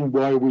reason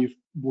why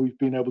we've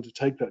been able to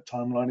take that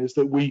timeline is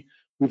that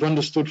we've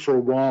understood for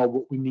a while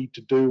what we need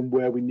to do and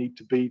where we need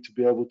to be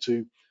able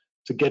to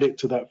get it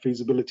to that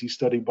feasibility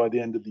study by the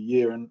end of the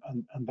year. And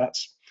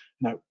that's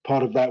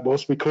part of that.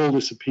 Whilst we call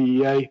this a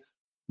PEA,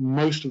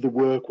 most of the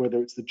work,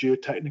 whether it's the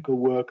geotechnical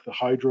work, the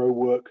hydro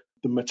work,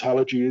 the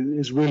metallurgy,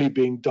 is really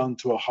being done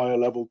to a higher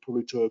level,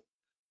 probably to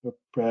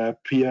a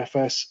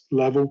PFS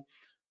level,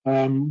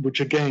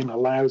 which again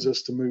allows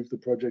us to move the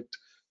project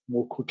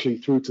more quickly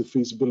through to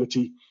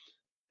feasibility.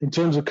 In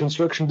terms of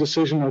construction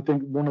decision, I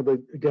think it's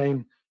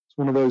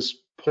one of those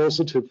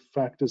positive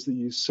factors that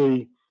you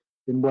see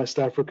in West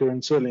Africa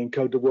and certainly in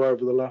Côte d'Ivoire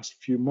over the last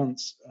few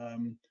months,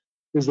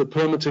 is that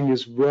permitting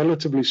is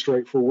relatively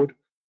straightforward.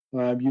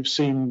 You've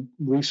seen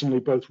recently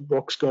both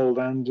Roxgold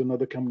and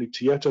another company,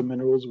 Tietto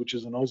Minerals, which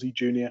is an Aussie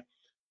junior,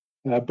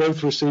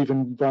 both receive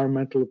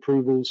environmental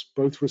approvals,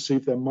 both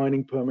receive their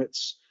mining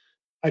permits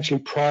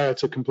actually prior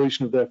to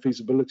completion of their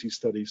feasibility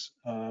studies,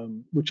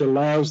 which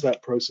allows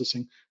that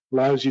processing,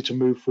 allows you to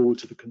move forward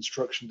to the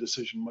construction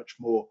decision much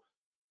more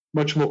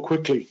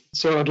quickly.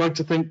 So I'd like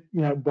to think,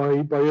 by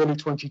early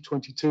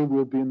 2022,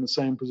 we'll be in the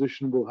same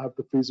position. We'll have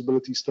the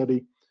feasibility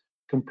study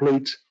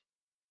complete.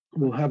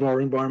 We'll have our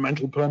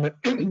environmental permit.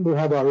 We'll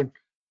have the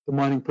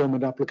mining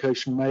permit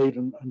application made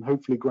and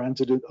hopefully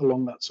granted it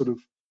along that sort of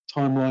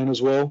timeline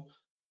as well.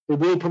 It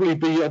will probably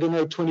be,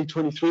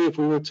 2023 if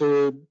we were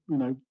to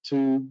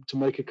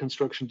make a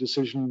construction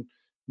decision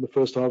in the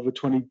first half of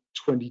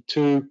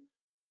 2022.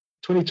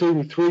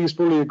 2023 is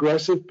probably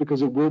aggressive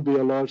because it will be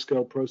a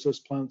large-scale process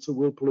plant, so it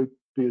will probably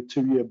be a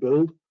 2-year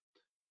build.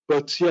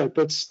 But yeah,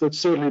 that's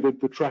certainly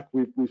the track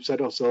we've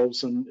set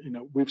ourselves, and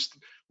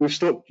we've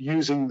stopped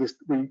using this.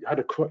 We had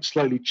a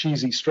slightly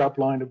cheesy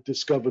strapline of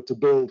discover to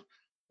build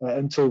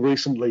until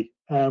recently,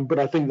 but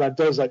I think that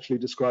does actually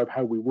describe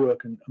how we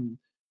work, and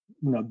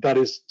that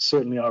is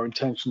certainly our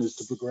intention, is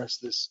to progress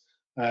this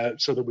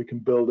so that we can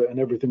build it, and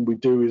everything we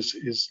do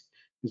is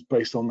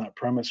based on that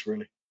premise,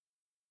 really.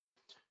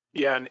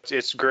 Yeah, and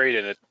it's great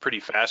and it's pretty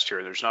fast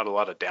here. There's not a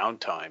lot of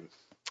downtime,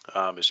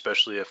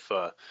 especially if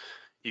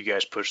you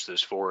guys push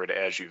this forward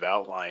as you've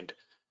outlined.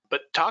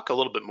 But talk a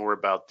little bit more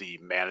about the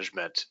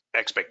management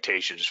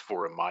expectations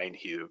for a mine,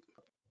 Hugh.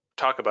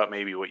 Talk about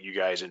maybe what you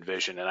guys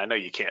envision. And I know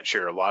you can't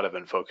share a lot of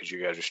info because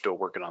you guys are still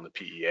working on the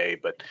PEA,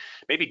 but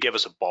maybe give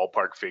us a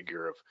ballpark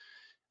figure of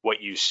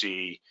what you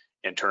see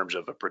in terms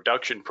of a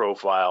production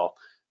profile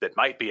that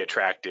might be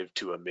attractive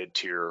to a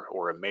mid-tier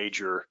or a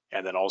major,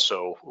 and then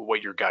also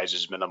what your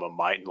guys' minimum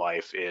mine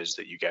life is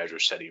that you guys are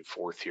setting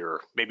forth here.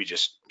 Maybe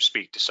just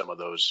speak to some of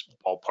those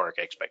ballpark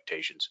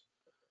expectations.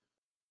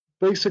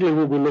 Basically,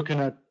 what we're looking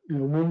at,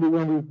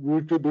 when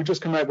we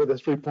just come out with a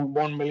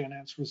 3.1 million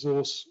ounce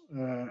resource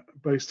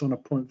based on a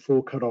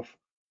 0.4 cutoff.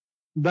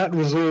 That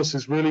resource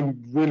is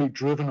really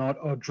driven,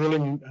 our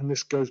drilling, and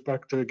this goes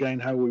back to, again,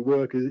 how we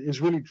work, is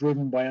really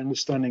driven by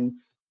understanding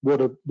what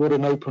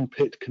an open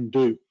pit can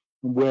do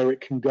and where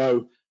it can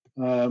go.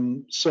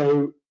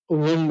 So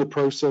along the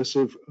process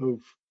of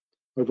over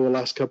the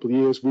last couple of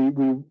years, we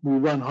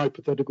run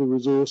hypothetical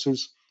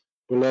resources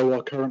below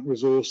our current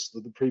resource,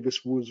 the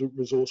previous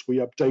resource. We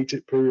update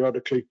it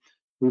periodically.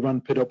 We run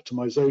pit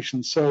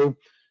optimization. So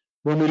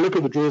when we look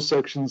at the drill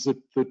sections that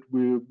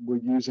we're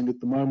using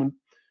at the moment,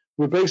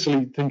 we're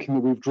basically thinking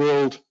that we've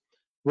drilled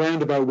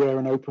round about where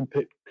an open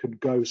pit could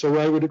go. So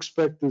I would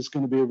expect there's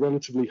going to be a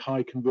relatively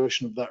high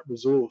conversion of that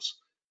resource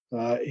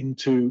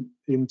into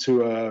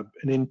an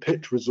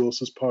in-pit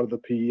resource as part of the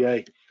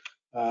PEA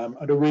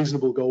at a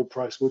reasonable gold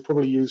price. We'll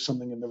probably use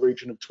something in the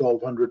region of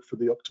 $1,200 for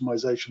the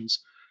optimizations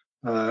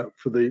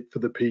for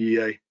the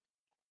PEA.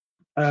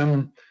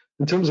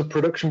 In terms of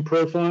production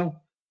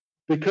profile,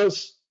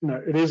 because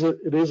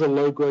it is a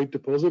low grade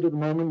deposit at the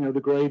moment.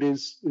 The grade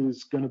is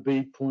going to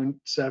be 0.7,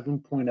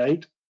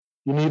 0.8.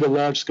 You need a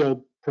large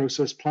scale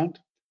process plant,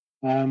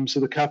 so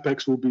the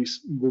capex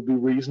will be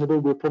reasonable.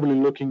 We're probably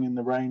looking in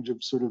the range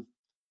of sort of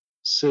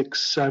 6,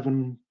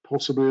 7,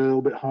 possibly a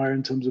little bit higher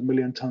in terms of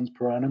million tons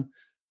per annum.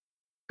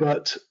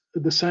 But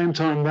at the same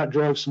time, that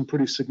drives some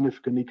pretty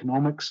significant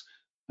economics.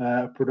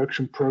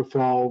 Production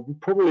profile,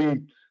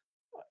 probably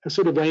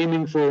sort of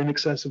aiming for in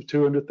excess of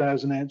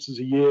 200,000 ounces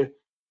a year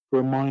for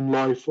a mine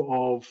life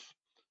of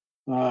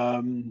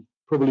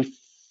probably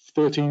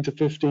 13 to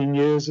 15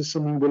 years is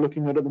something we're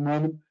looking at the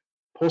moment.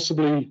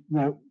 Possibly,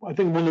 I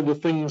think one of the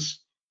things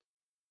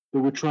that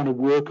we're trying to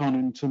work on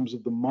in terms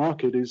of the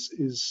market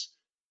is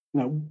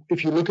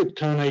if you look at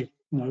Koné,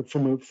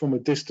 from a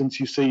distance,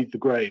 you see the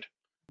grade,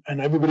 and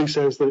everybody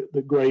says that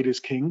the grade is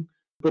king,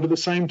 but at the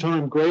same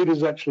time, grade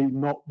is actually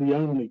not the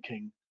only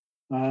king.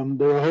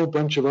 There are a whole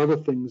bunch of other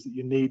things that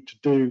you need to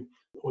do,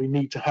 or you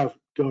need to have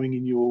going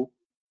in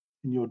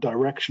your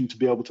direction to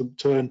be able to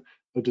turn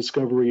a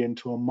discovery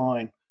into a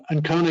mine.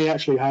 And Koné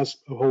actually has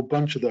a whole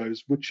bunch of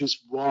those, which is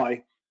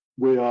why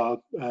we are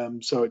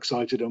so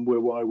excited and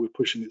why we're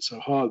pushing it so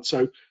hard.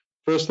 So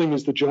first thing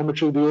is the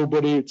geometry of the ore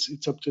body.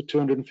 It's up to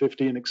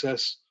 250 in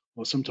excess,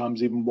 or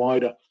sometimes even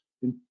wider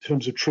in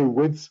terms of true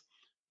width.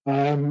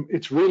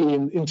 It's really,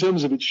 in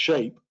terms of its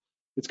shape,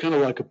 it's kind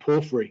of like a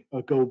porphyry,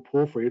 a gold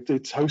porphyry.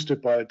 It's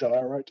hosted by a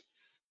diorite,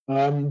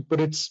 but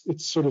it's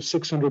sort of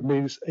 600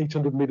 meters,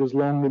 800 meters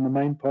long in the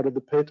main part of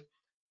the pit.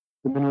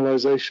 The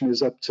mineralization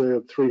is up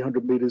to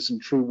 300 meters in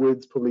true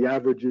width, probably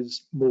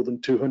averages more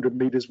than 200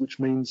 meters, which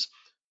means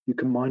you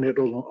can mine it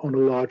on a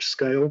large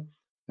scale,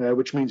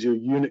 which means your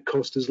unit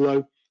cost is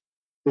low.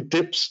 It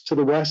dips to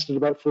the west at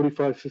about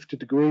 45, 50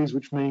 degrees,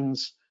 which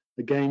means,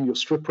 again, your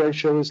strip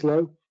ratio is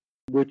low,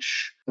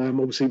 which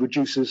obviously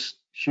reduces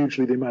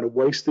hugely the amount of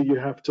waste that you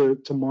have to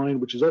mine,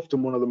 which is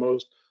often one of the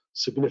most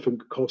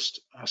significant cost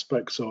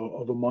aspects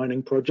of a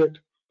mining project.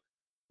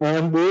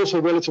 We're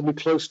also relatively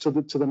close to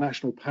the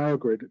national power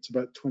grid. It's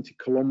about 20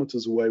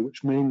 kilometers away,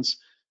 which means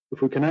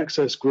if we can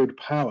access grid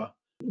power,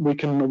 we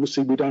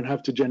don't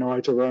have to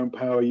generate our own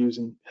power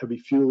using heavy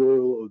fuel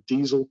oil or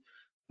diesel,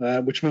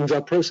 which means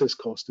our process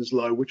cost is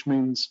low, which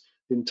means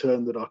in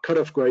turn that our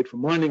cutoff grade for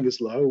mining is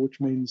low, which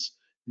means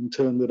in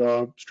turn that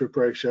our strip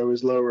ratio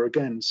is lower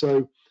again.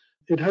 So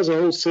it has a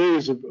whole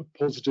series of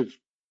positive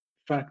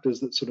factors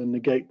that sort of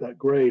negate that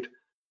grade.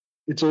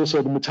 It's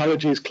also, the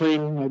metallurgy is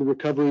clean, the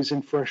recovery is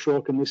in fresh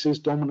rock, and this is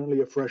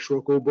dominantly a fresh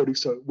rock ore body,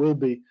 so it will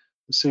be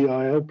a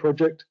CIL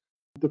project.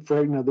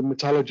 The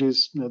metallurgy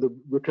is, the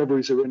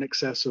recoveries are in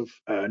excess of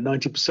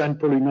 90%,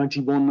 probably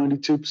 91,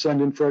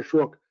 92% in fresh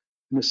rock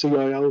in the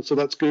CIL, so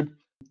that's good.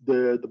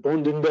 The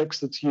bond index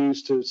that's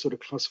used to sort of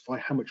classify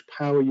how much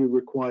power you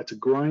require to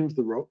grind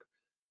the rock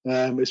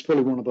is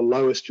probably one of the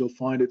lowest you'll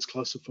find. It's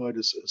classified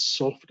as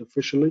soft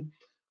officially.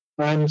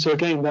 So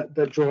again,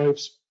 that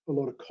drives a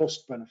lot of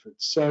cost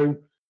benefits. So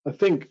I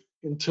think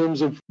in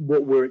terms of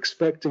what we're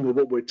expecting or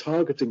what we're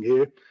targeting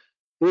here,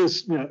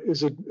 is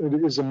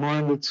a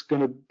mine that's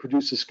going to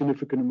produce a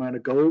significant amount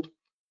of gold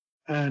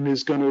and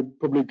is going to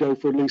probably go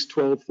for at least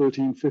 12,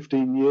 13,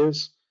 15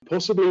 years,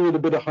 possibly with a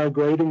bit of high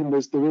grading. And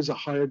there is a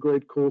higher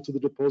grade core to the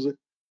deposit.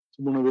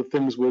 So one of the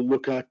things we'll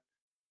look at,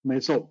 I mean,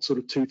 it's not sort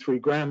of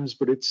 2-3 grams,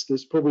 but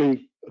there's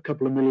probably a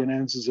couple of million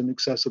ounces in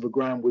excess of a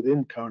gram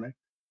within Koné.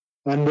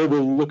 And what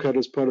we'll look at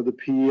as part of the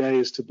PEA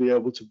is to be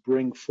able to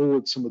bring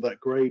forward some of that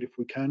grade if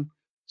we can,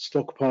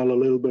 stockpile a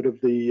little bit of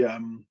the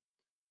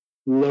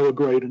lower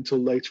grade until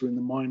later in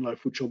the mine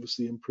life, which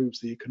obviously improves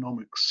the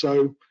economics.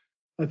 So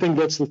I think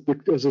that's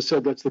as I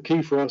said, that's the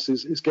key for us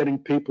is getting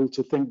people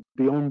to think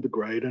beyond the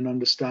grade and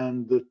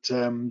understand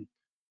that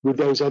with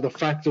those other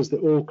factors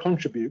that all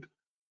contribute,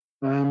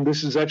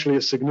 this is actually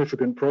a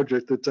significant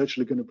project that's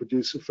actually going to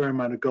produce a fair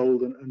amount of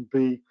gold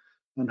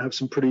and have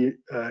some pretty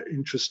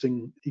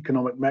interesting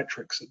economic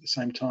metrics at the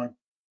same time.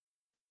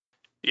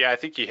 Yeah, I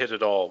think you hit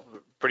it all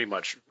pretty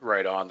much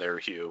right on there,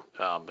 Hugh.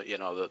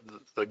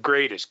 The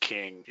grade is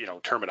king.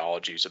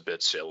 Terminology is a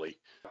bit silly.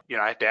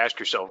 I have to ask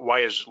yourself, why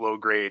is low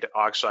grade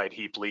oxide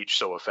heap leach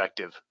so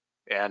effective?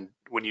 And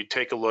when you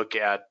take a look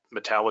at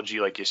metallurgy,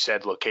 like you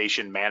said,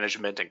 location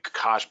management and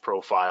cost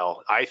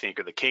profile, I think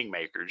are the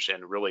kingmakers,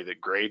 and really the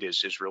grade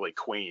is really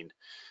queen.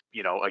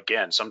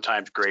 Again,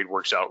 sometimes grade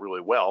works out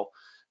really well.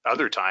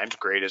 Other times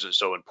grade isn't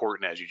so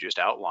important as you just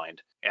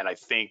outlined. And I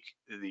think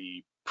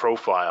the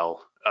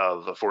profile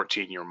of a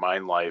 14-year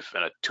mine life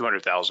and a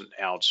 200,000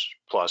 ounce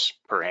plus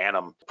per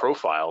annum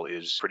profile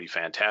is pretty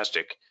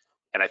fantastic.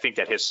 And I think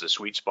that hits the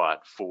sweet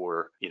spot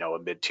for, a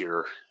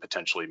mid-tier,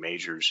 potentially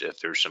majors, if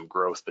there's some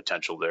growth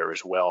potential there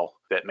as well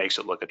that makes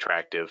it look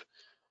attractive.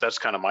 That's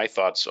kind of my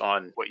thoughts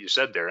on what you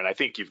said there. And I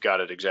think you've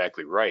got it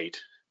exactly right.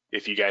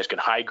 If you guys can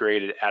high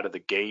grade it out of the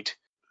gate,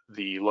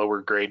 the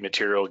lower grade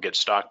material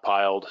gets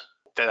stockpiled,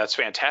 that's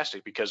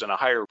fantastic, because in a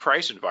higher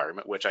price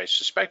environment, which I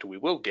suspect we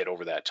will get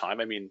over that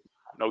time, I mean,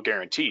 no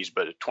guarantees,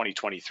 but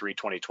 2023,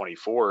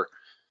 2024,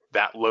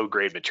 that low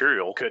grade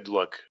material could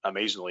look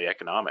amazingly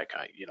economic.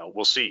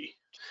 We'll see.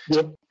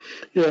 Yeah.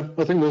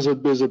 I think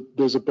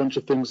there's a bunch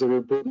of things that are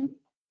important,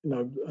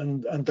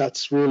 and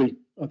that's really,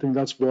 I think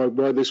that's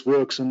why this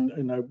works. And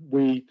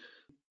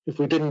if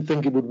we didn't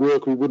think it would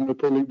work, we wouldn't have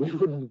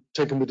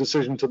taken the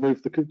decision to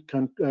move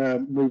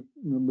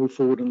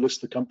forward and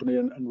list the company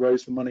and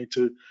raise the money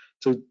to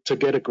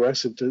get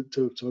aggressive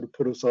to sort of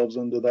put ourselves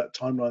under that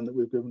timeline that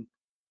we've given.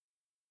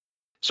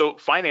 So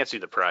financing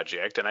the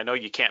project, and I know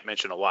you can't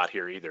mention a lot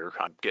here either.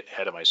 I'm getting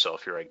ahead of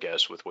myself here, I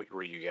guess, with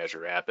where you guys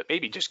are at, but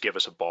maybe just give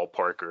us a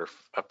ballpark or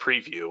a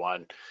preview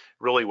on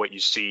really what you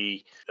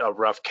see, a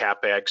rough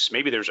CapEx.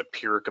 Maybe there's a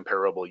peer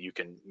comparable. You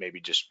can maybe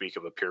just speak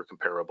of a peer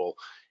comparable,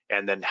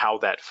 and then how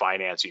that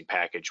financing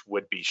package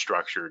would be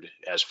structured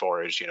as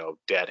far as,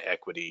 debt,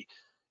 equity.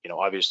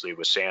 Obviously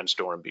with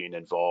Sandstorm being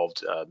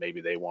involved,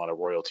 maybe they want a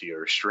royalty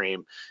or a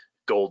stream,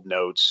 gold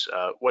notes.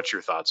 What's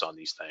your thoughts on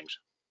these things?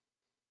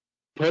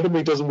 Part of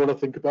me doesn't want to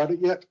think about it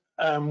yet,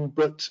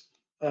 but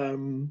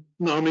no,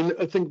 I mean,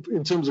 I think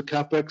in terms of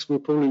CapEx, we're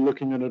probably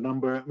looking at a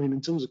number. I mean, in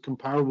terms of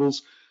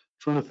comparables,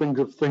 trying to think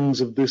of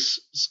things of this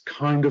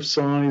kind of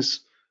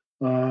size,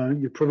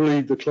 you're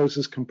probably, the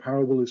closest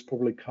comparable is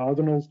probably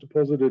Cardinal's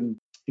deposit in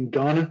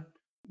Ghana,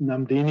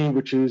 Namdini,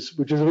 which is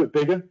a bit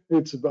bigger.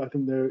 It's about, I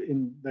think they're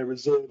in their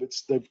reserve.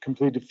 They've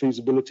completed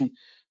feasibility.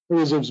 The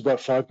reserve's about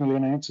 5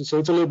 million ounces, so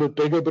it's a little bit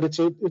bigger, but it's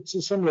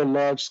a similar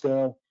large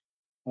scale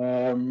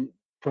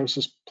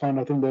process plant.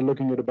 I think they're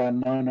looking at about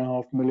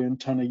 9.5 million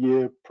ton a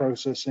year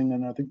processing,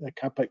 and I think their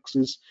capex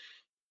is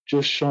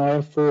just shy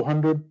of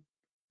 400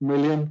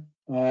 million.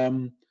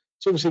 So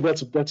obviously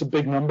that's a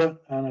big number,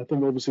 and I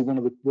think obviously one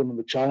of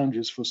the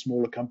challenges for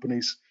smaller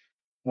companies,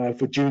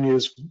 for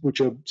juniors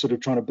which are sort of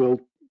trying to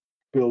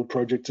build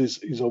projects,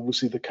 is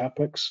obviously the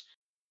capex,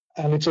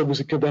 and it's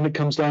obviously then it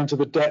comes down to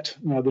the debt,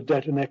 the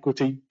debt and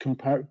equity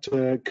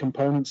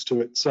components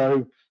to it.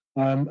 So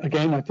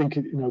again, I think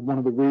one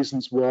of the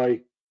reasons why.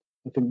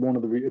 I think one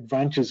of the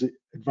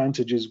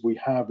advantages we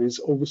have is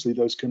obviously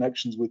those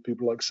connections with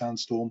people like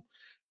Sandstorm,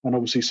 and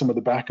obviously some of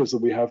the backers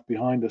that we have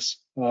behind us.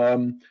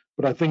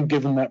 But I think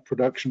given that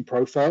production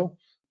profile,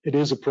 it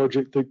is a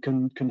project that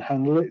can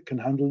handle it, can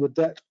handle the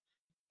debt.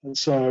 And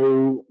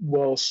so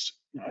whilst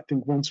I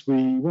think once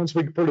we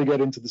probably get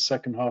into the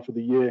second half of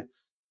the year,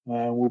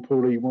 we'll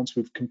probably, once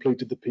we've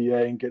completed the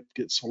PA and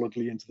get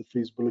solidly into the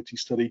feasibility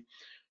study,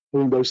 I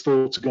think those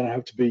thoughts are going to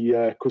have to be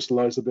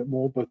crystallized a bit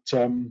more. But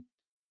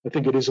I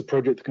think it is a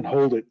project that can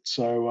hold it.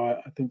 So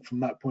I think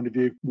from that point of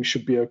view, we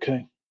should be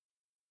okay.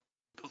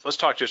 Let's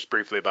talk just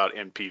briefly about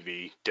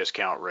NPV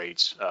discount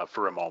rates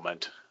for a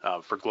moment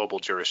for global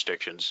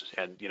jurisdictions.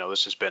 And,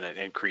 this has been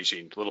a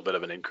little bit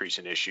of an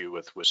increasing issue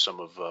with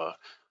some of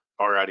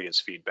our audience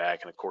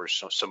feedback, and of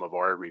course, some of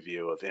our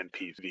review of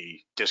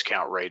NPV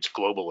discount rates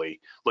globally,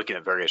 looking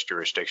at various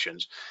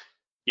jurisdictions.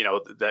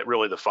 That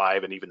really the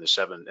 5 and even the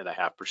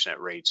 7.5%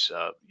 rates,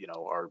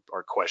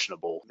 are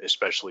questionable,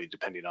 especially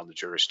depending on the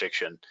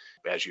jurisdiction.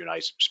 As you and I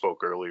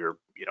spoke earlier,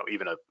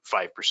 even a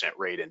 5%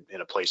 rate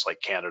in a place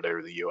like Canada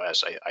or the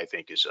US, I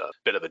think is a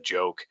bit of a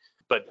joke.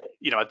 But,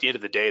 at the end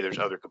of the day, there's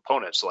other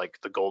components like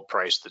the gold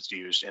price that's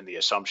used in the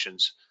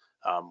assumptions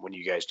when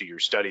you guys do your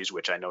studies,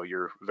 which I know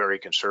you're very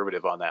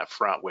conservative on that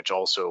front, which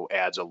also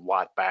adds a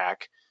lot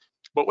back.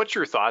 But what's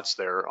your thoughts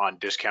there on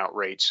discount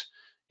rates?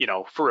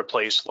 for a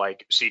place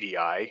like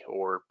CDI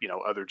or,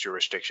 other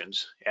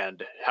jurisdictions?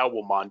 And how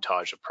will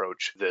Montage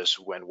approach this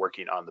when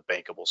working on the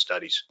bankable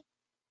studies?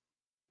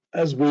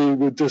 As we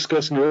were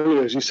discussing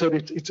earlier, as you said,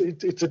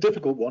 it's a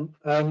difficult one.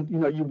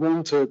 You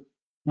want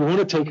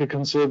to take a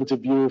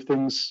conservative view of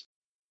things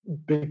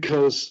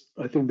because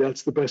I think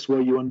that's the best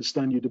way you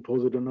understand your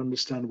deposit and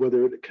understand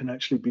whether it can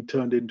actually be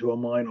turned into a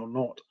mine or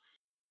not.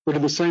 But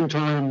at the same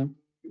time,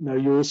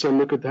 you also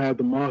look at how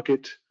the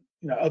market,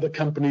 other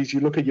companies, you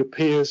look at your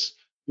peers,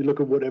 you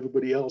look at what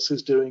everybody else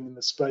is doing in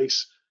the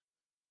space,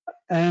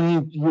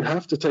 and you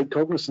have to take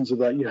cognizance of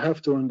that. You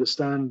have to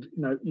understand,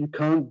 you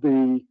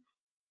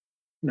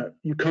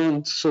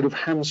can't sort of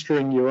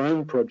hamstring your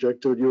own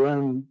project or your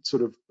own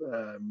sort of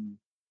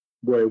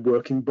way of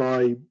working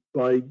by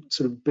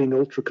sort of being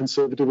ultra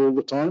conservative all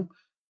the time.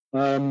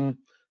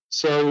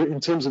 So in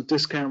terms of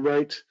discount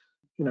rate,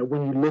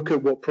 when you look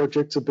at what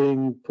projects are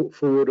being put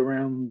forward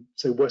around,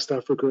 say, West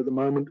Africa at the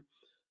moment,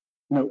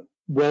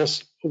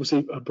 whilst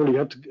obviously I'm probably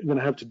going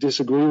to have to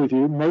disagree with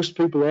you, most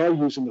people are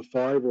using a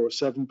 5 or a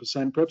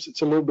 7%. Perhaps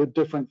it's a little bit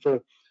different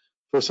for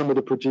some of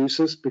the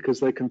producers because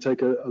they can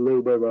take a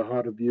little bit of a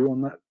harder view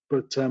on that.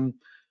 But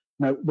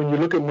now, when you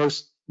look at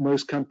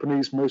most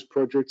companies, most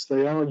projects,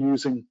 they are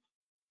using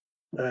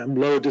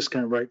lower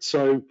discount rates.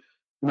 So,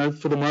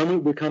 for the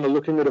moment, we're kind of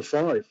looking at a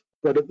 5.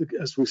 But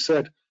as we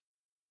said,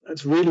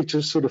 it's really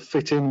to sort of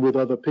fit in with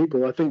other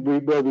people. I think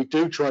where we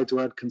do try to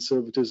add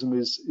conservatism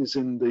is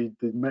in the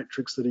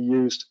metrics that are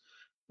used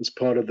as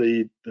part of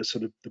the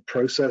sort of the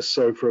process.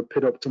 So for a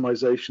pit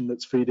optimization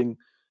that's feeding,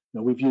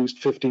 we've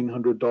used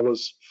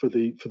 $1,500 for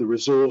the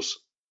resource,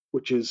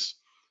 which is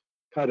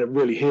kind of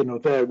really here nor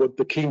there. What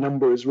the key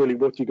number is really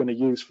what you're going to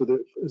use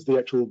as the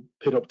actual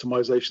pit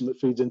optimization that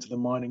feeds into the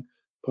mining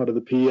part of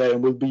the PEA,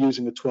 and we'll be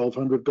using a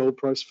 $1,200 gold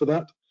price for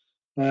that,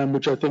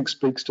 which I think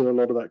speaks to a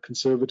lot of that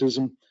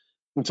conservatism.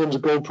 In terms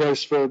of gold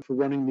price for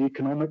running the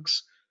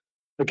economics,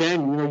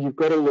 again, you've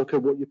got to look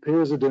at what your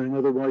peers are doing.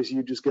 Otherwise,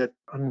 you just get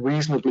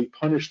unreasonably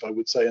punished, I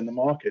would say, in the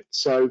market.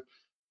 So,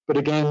 but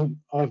again,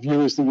 our view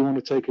is that you want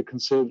to take a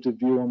conservative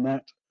view on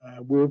that.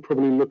 We'll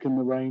probably look in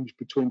the range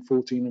between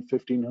 $1,400 and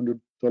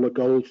 $1,500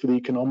 gold for the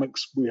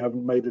economics. We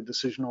haven't made a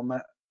decision on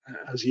that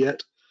as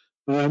yet,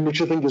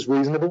 which I think is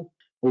reasonable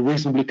or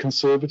reasonably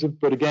conservative.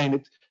 But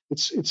again,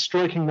 it's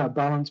striking that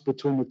balance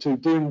between the two,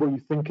 doing what you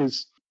think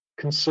is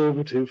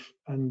conservative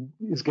and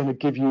is going to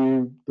give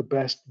you the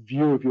best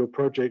view of your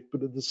project,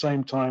 but at the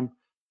same time,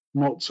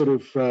 not sort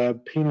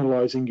of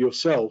penalizing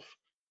yourself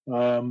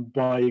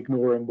by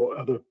ignoring what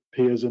other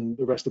peers and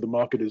the rest of the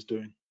market is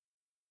doing.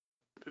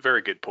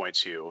 Very good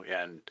points, Hugh.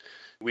 And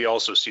we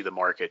also see the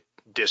market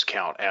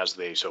discount as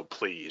they so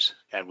please.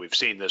 And we've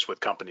seen this with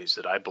companies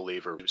that I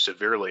believe are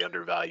severely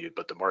undervalued,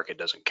 but the market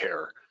doesn't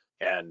care.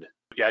 And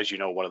as you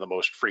know, one of the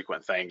most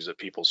frequent things that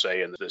people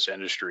say in this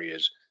industry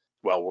is,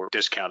 well, we're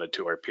discounted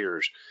to our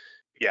peers.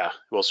 Yeah,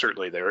 well,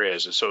 certainly there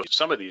is. And so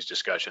some of these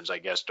discussions, I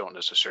guess, don't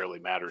necessarily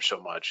matter so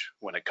much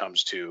when it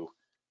comes to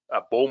a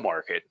bull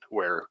market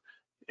where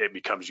it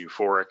becomes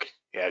euphoric,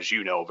 as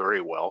you know very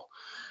well.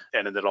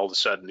 And then all of a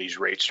sudden these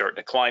rates start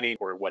declining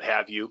or what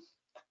have you.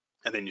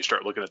 And then you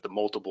start looking at the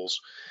multiples.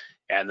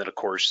 And then, of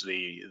course,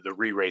 the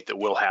re-rate that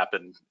will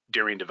happen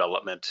during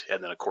development.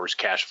 And then, of course,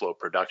 cash flow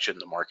production.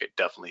 The market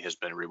definitely has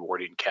been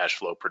rewarding cash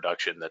flow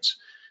production that's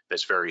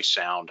very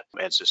sound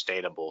and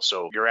sustainable.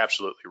 So you're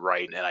absolutely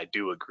right. And I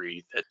do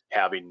agree that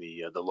having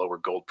the lower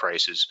gold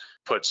prices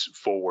puts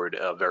forward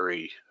a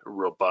very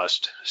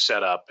robust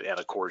setup. And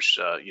of course,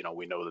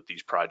 we know that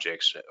these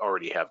projects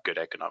already have good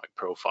economic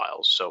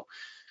profiles. So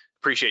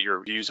appreciate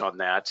your views on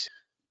that,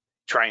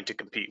 trying to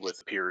compete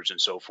with peers and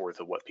so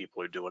forth of what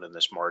people are doing in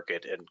this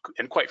market.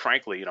 And quite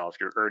frankly, if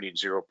you're earning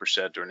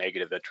 0% or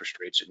negative interest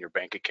rates in your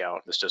bank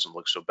account, this doesn't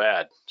look so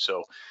bad.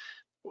 So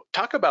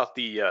talk about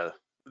the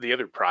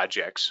other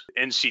projects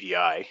in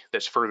CDI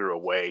that's further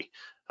away,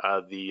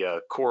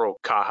 the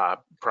Coro-Caja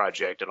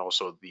project and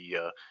also the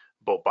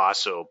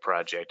Bobaso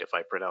project, if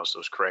I pronounce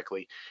those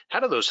correctly. How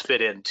do those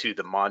fit into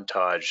the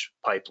Montage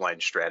pipeline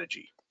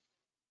strategy?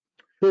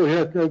 Sure,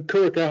 yeah.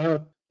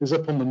 Coro-Caja is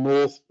up on the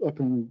north, up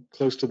and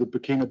close to the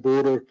Burkina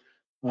border.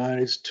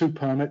 It's 2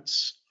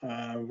 permits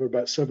for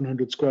about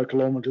 700 square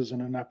kilometers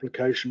and an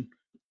application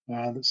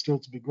that's still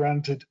to be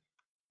granted.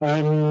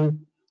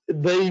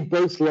 They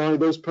both lie,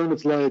 those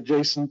permits lie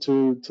adjacent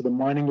to the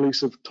mining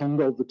lease of the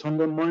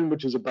Tongon mine,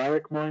 which is a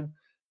Barrick mine,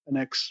 an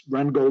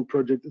ex-Randgold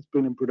project that's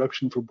been in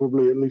production for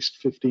probably at least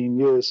 15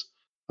 years.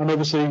 And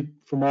obviously,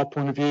 from our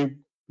point of view,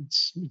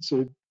 it's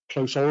a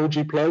close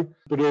orology play,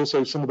 but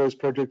also some of those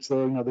projects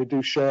there, they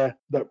do share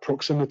that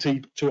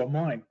proximity to a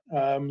mine.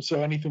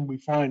 So anything we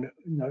find,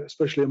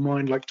 especially a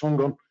mine like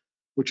Tongon,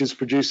 which is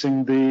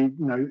producing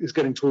is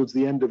getting towards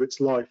the end of its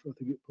life. I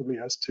think it probably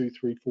has 2,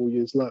 3, 4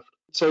 years left.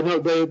 So no,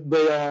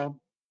 they are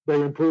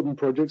very important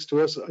projects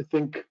to us. I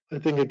think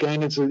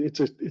again,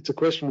 it's a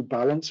question of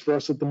balance for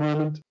us at the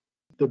moment.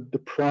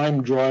 The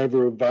prime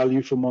driver of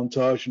value for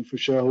Montage and for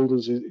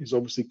shareholders is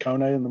obviously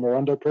Koné and the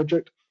Marondo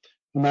project,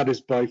 and that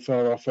is by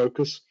far our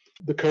focus.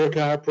 The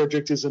Coro-Caja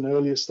project is an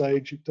earlier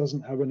stage. It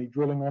doesn't have any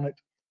drilling on it.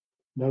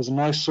 It has a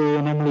nice soil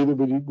anomaly that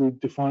we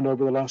defined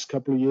over the last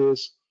couple of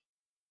years.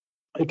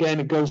 Again,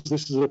 it goes.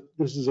 This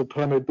is a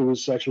permit that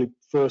was actually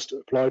first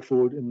applied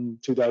for in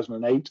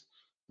 2008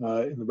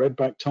 in the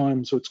redback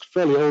time, so it's a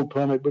fairly old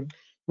permit, but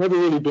never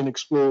really been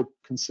explored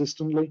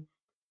consistently.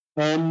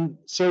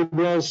 So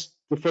whereas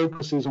the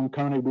focus is on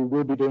currently, we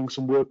will be doing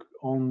some work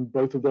on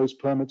both of those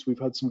permits. We've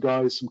had some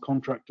guys, some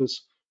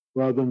contractors,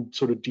 rather than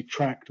sort of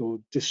detract or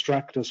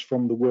distract us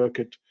from the work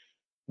at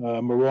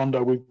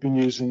Marondo. We've been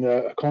using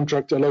a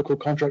local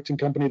contracting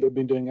company that have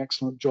been doing an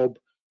excellent job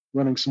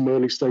running some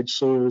early stage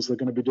soils. They're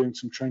going to be doing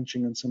some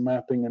trenching and some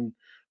mapping, and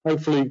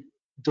hopefully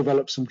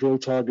develop some drill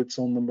targets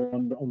on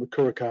the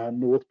Curacao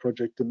North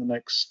project in the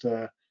next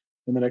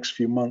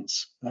few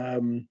months.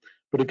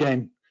 But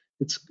again,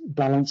 it's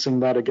balancing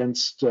that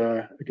against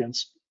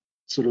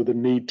sort of the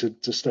need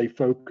to stay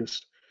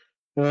focused.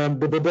 The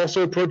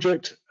Baboso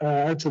project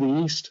out to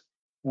the east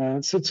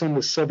sits on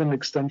the southern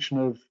extension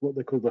of what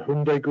they call the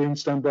Houndé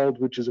Greenstone Belt,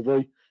 which is a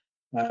very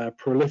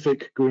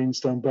prolific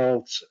greenstone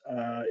belt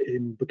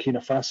in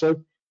Burkina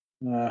Faso.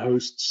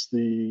 Hosts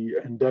the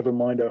Endeavour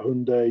miner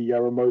Houndé,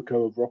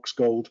 Yaramoko of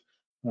Roxgold,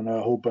 and a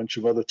whole bunch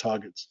of other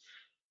targets.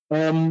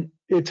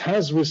 It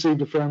has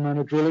received a fair amount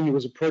of drilling. It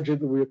was a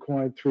project that we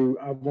acquired through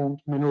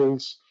Avant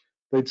Minerals.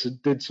 They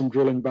did some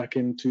drilling back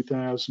in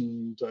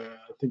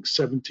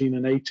 2017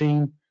 and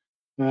 18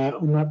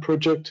 on that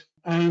project.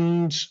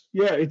 And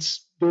yeah,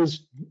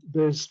 there's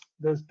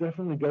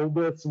definitely gold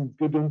there. Some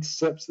good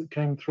intercepts that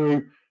came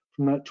through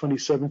from that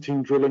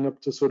 2017 drilling up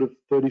to sort of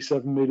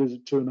 37 meters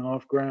at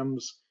 2.5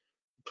 grams,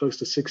 close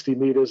to 60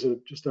 meters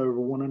at just over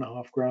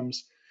 1.5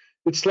 grams.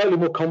 It's slightly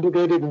more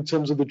complicated in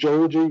terms of the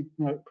geology,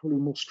 probably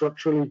more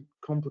structurally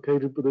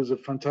complicated, but there's a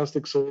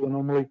fantastic soil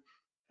anomaly.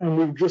 And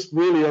we've just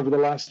really, over the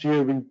last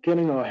year, been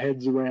getting our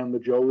heads around the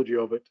geology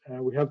of it.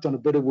 We have done a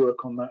bit of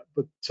work on that,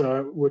 but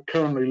we're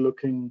currently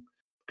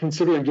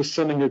considering just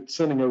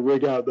sending a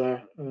rig out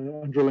there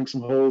and drilling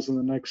some holes in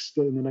the next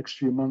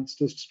few months,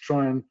 just to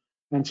try and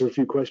answer a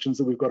few questions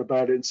that we've got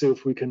about it and see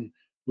if we can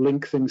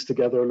link things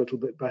together a little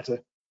bit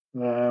better,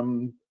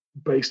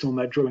 based on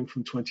that drilling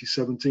from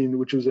 2017,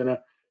 which was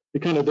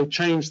they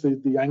changed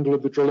the angle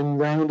of the drilling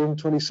round in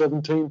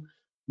 2017,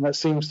 and that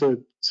seems to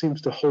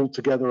hold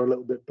together a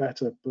little bit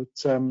better. But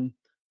so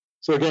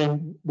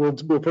again, we'll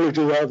probably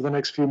do that over the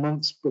next few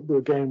months, but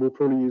again, we'll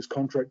probably use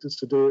contractors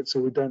to do it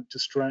so we don't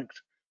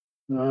distract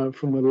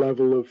from the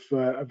level of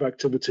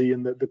activity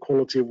and the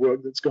quality of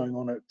work that's going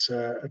on at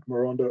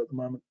Marondo at the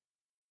moment.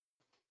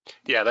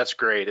 Yeah, that's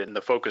great. And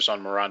the focus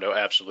on Marondo,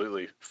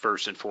 absolutely,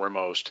 first and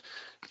foremost.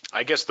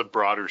 I guess the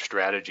broader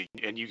strategy,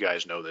 and you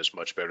guys know this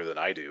much better than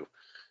I do,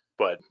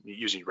 but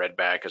using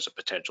Redback as a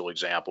potential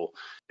example,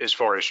 as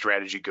far as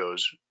strategy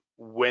goes,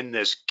 when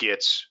this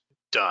gets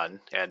done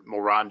and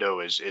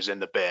Marondo is in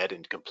the bed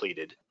and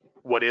completed,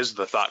 what is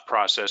the thought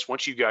process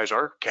once you guys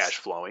are cash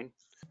flowing?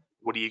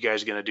 What are you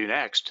guys going to do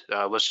next?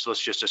 Let's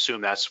just assume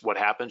that's what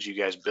happens. You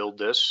guys build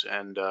this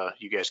and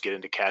you guys get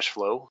into cash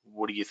flow.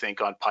 What do you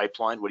think on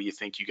pipeline? What do you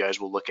think you guys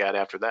will look at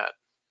after that?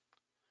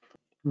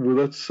 Well,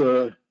 that's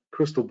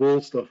crystal ball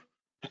stuff.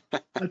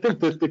 I think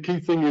that the key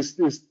thing is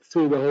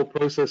through the whole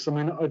process. I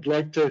mean,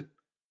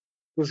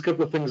 there's a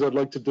couple of things I'd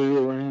like to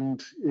do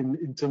around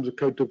in terms of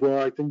Côte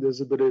d'Ivoire. I think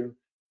there's a bit of,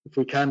 if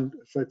we can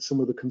affect some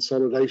of the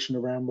consolidation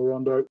around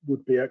Marondo, it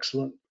would be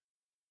excellent.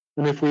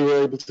 And if we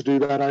were able to do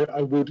that,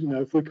 I would,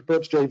 if we could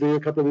perhaps JV a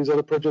couple of these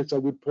other projects, I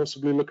would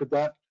possibly look at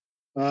that.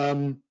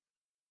 But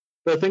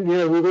I think,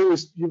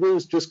 you've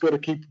always just got to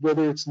keep,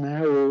 whether it's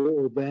now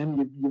or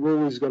then, you've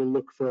always got to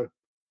look for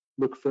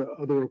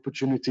other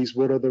opportunities.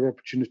 What other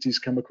opportunities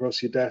come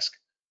across your desk,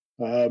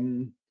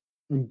 and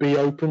be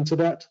open to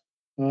that.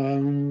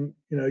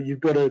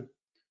 You've got to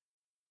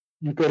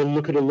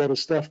look at a lot of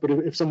stuff. But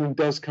if something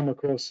does come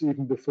across,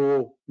 even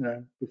before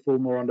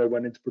Marondo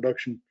went into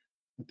production,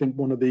 I think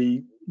one of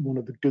the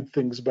good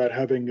things about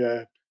having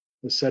a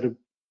set of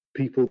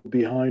people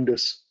behind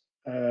us,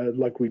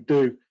 like we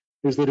do,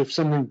 is that if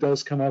something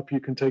does come up, you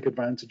can take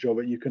advantage of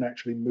it. You can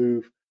actually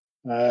move.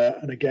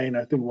 And again,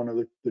 I think one of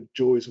the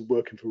joys of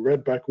working for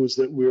Redback was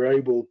that we were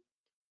able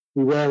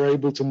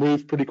to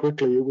move pretty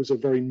quickly. It was a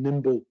very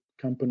nimble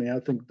company.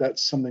 I think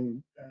that's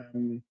something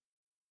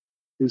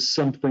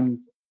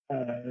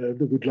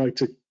that we'd like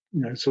to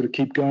sort of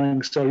keep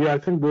going. So yeah, I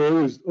think we're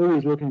always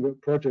looking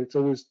at projects,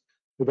 always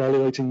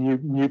evaluating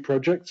new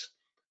projects.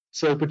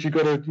 So, but you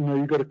got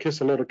to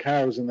kiss a lot of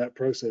cows in that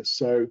process.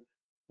 So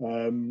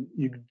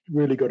you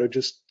really got to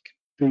just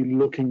be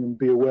looking and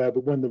be aware.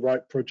 But when the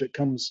right project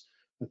comes,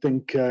 I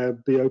think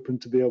be open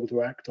to be able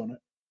to act on it.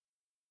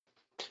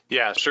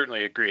 Yeah,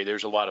 certainly agree.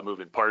 There's a lot of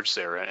moving parts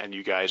there, and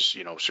you guys,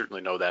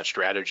 certainly know that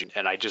strategy.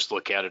 And I just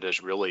look at it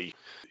as really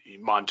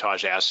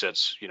Montage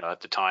assets.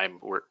 At the time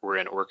we're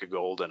in Orca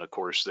Gold, and of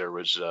course there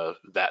was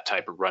that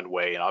type of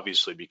runway, and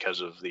obviously because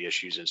of the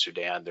issues in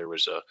Sudan, there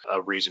was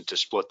a reason to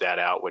split that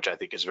out, which I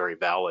think is very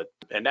valid.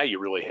 And now you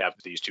really have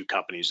these two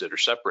companies that are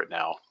separate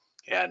now,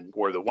 and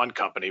where the one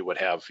company would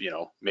have,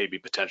 maybe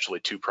potentially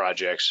two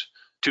projects,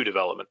 two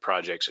development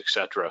projects,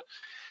 etc.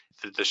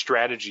 the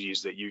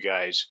strategies that you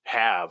guys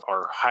have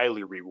are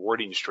highly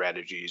rewarding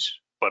strategies,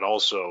 but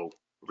also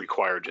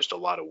require just a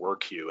lot of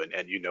work, Hugh,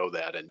 and you know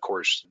that. And of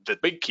course, the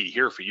big key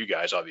here for you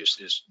guys,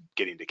 obviously, is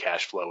getting to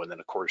cash flow. And then,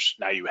 of course,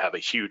 now you have a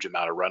huge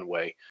amount of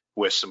runway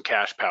with some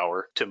cash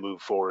power to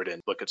move forward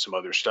and look at some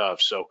other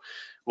stuff. So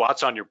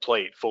lots on your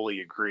plate,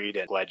 fully agreed,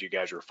 and glad you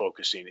guys are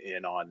focusing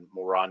in on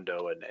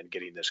Morondo and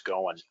getting this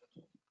going.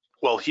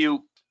 Well,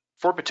 Hugh,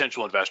 for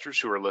potential investors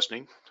who are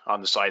listening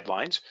on the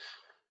sidelines,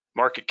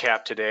 market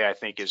cap today, I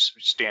think, is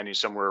standing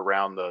somewhere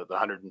around the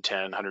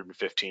 110,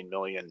 115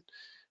 million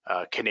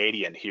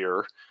Canadian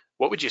here.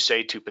 What would you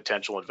say to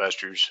potential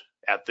investors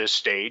at this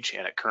stage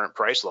and at current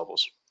price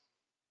levels?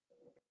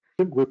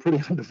 I think we're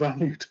pretty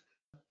undervalued.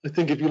 I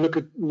think if you look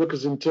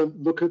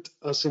at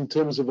us in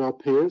terms of our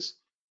peers,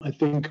 I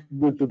think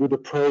with the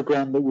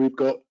program that we've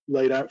got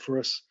laid out for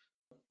us,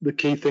 the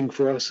key thing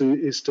for us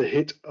is to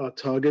hit our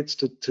targets,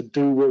 to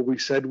do what we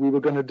said we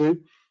were going to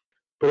do.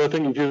 But I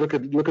think if you look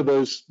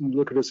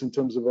at us in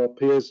terms of our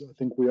peers, I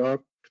think we are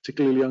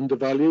particularly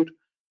undervalued.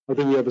 I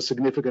think we have a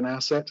significant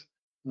asset.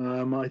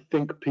 I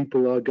think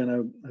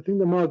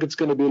the market's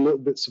going to be a little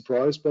bit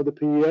surprised by the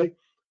PEA.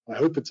 I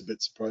hope it's a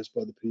bit surprised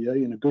by the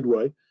PEA in a good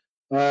way.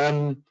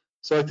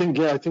 So I think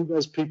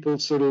as people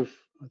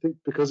I think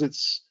because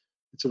it's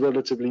a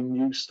relatively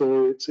new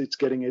story, it's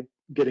getting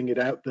it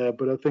out there.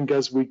 But I think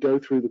as we go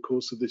through the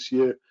course of this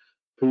year,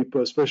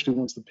 people, especially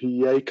once the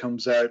PEA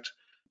comes out,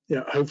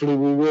 hopefully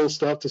we will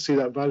start to see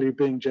that value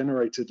being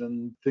generated.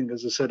 And I think,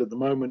 as I said, at the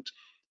moment,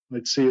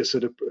 I'd see us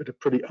at a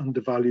pretty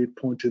undervalued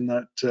point in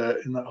that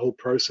whole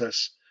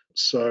process.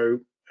 So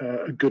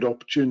a good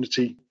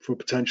opportunity for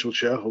potential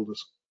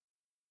shareholders.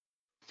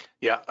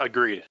 Yeah,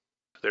 agreed.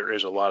 There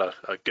is a lot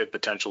of good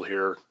potential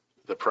here.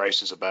 The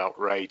price is about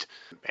right.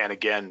 And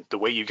again, the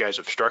way you guys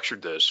have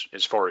structured this,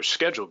 as far as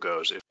schedule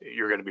goes,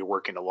 you're going to be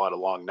working a lot of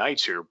long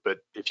nights here.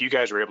 But if you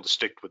guys are able to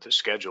stick with the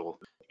schedule,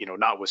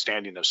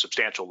 notwithstanding a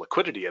substantial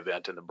liquidity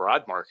event in the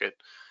broad market,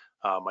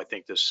 I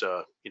think this,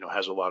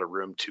 has a lot of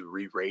room to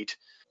re-rate.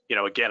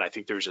 Again, I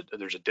think there's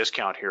a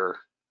discount here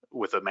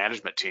with a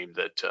management team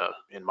that,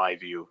 in my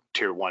view,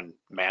 tier one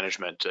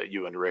management,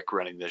 you and Rick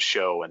running this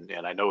show, and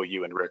I know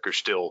you and Rick are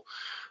still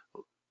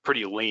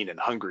pretty lean and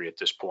hungry at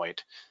this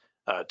point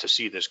to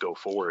see this go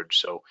forward.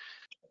 So,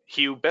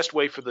 Hugh, best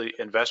way for the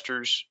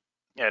investors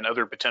and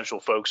other potential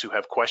folks who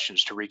have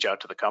questions to reach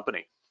out to the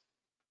company?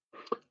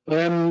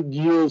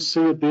 You'll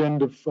see at the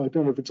end of, I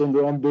don't know if it's on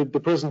the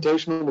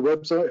presentation on the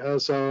website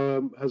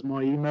has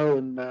my email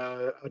and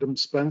Adam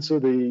Spencer,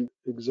 the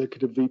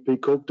Executive VP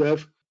Corp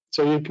Dev.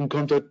 So you can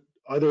contact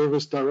either of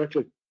us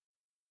directly.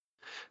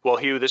 Well,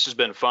 Hugh, this has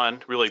been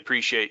fun. Really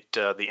appreciate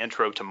the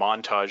intro to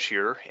Montage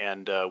here,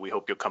 and we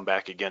hope you'll come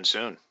back again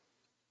soon.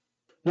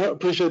 No,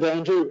 appreciate that,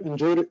 Andrew.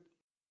 Enjoyed it.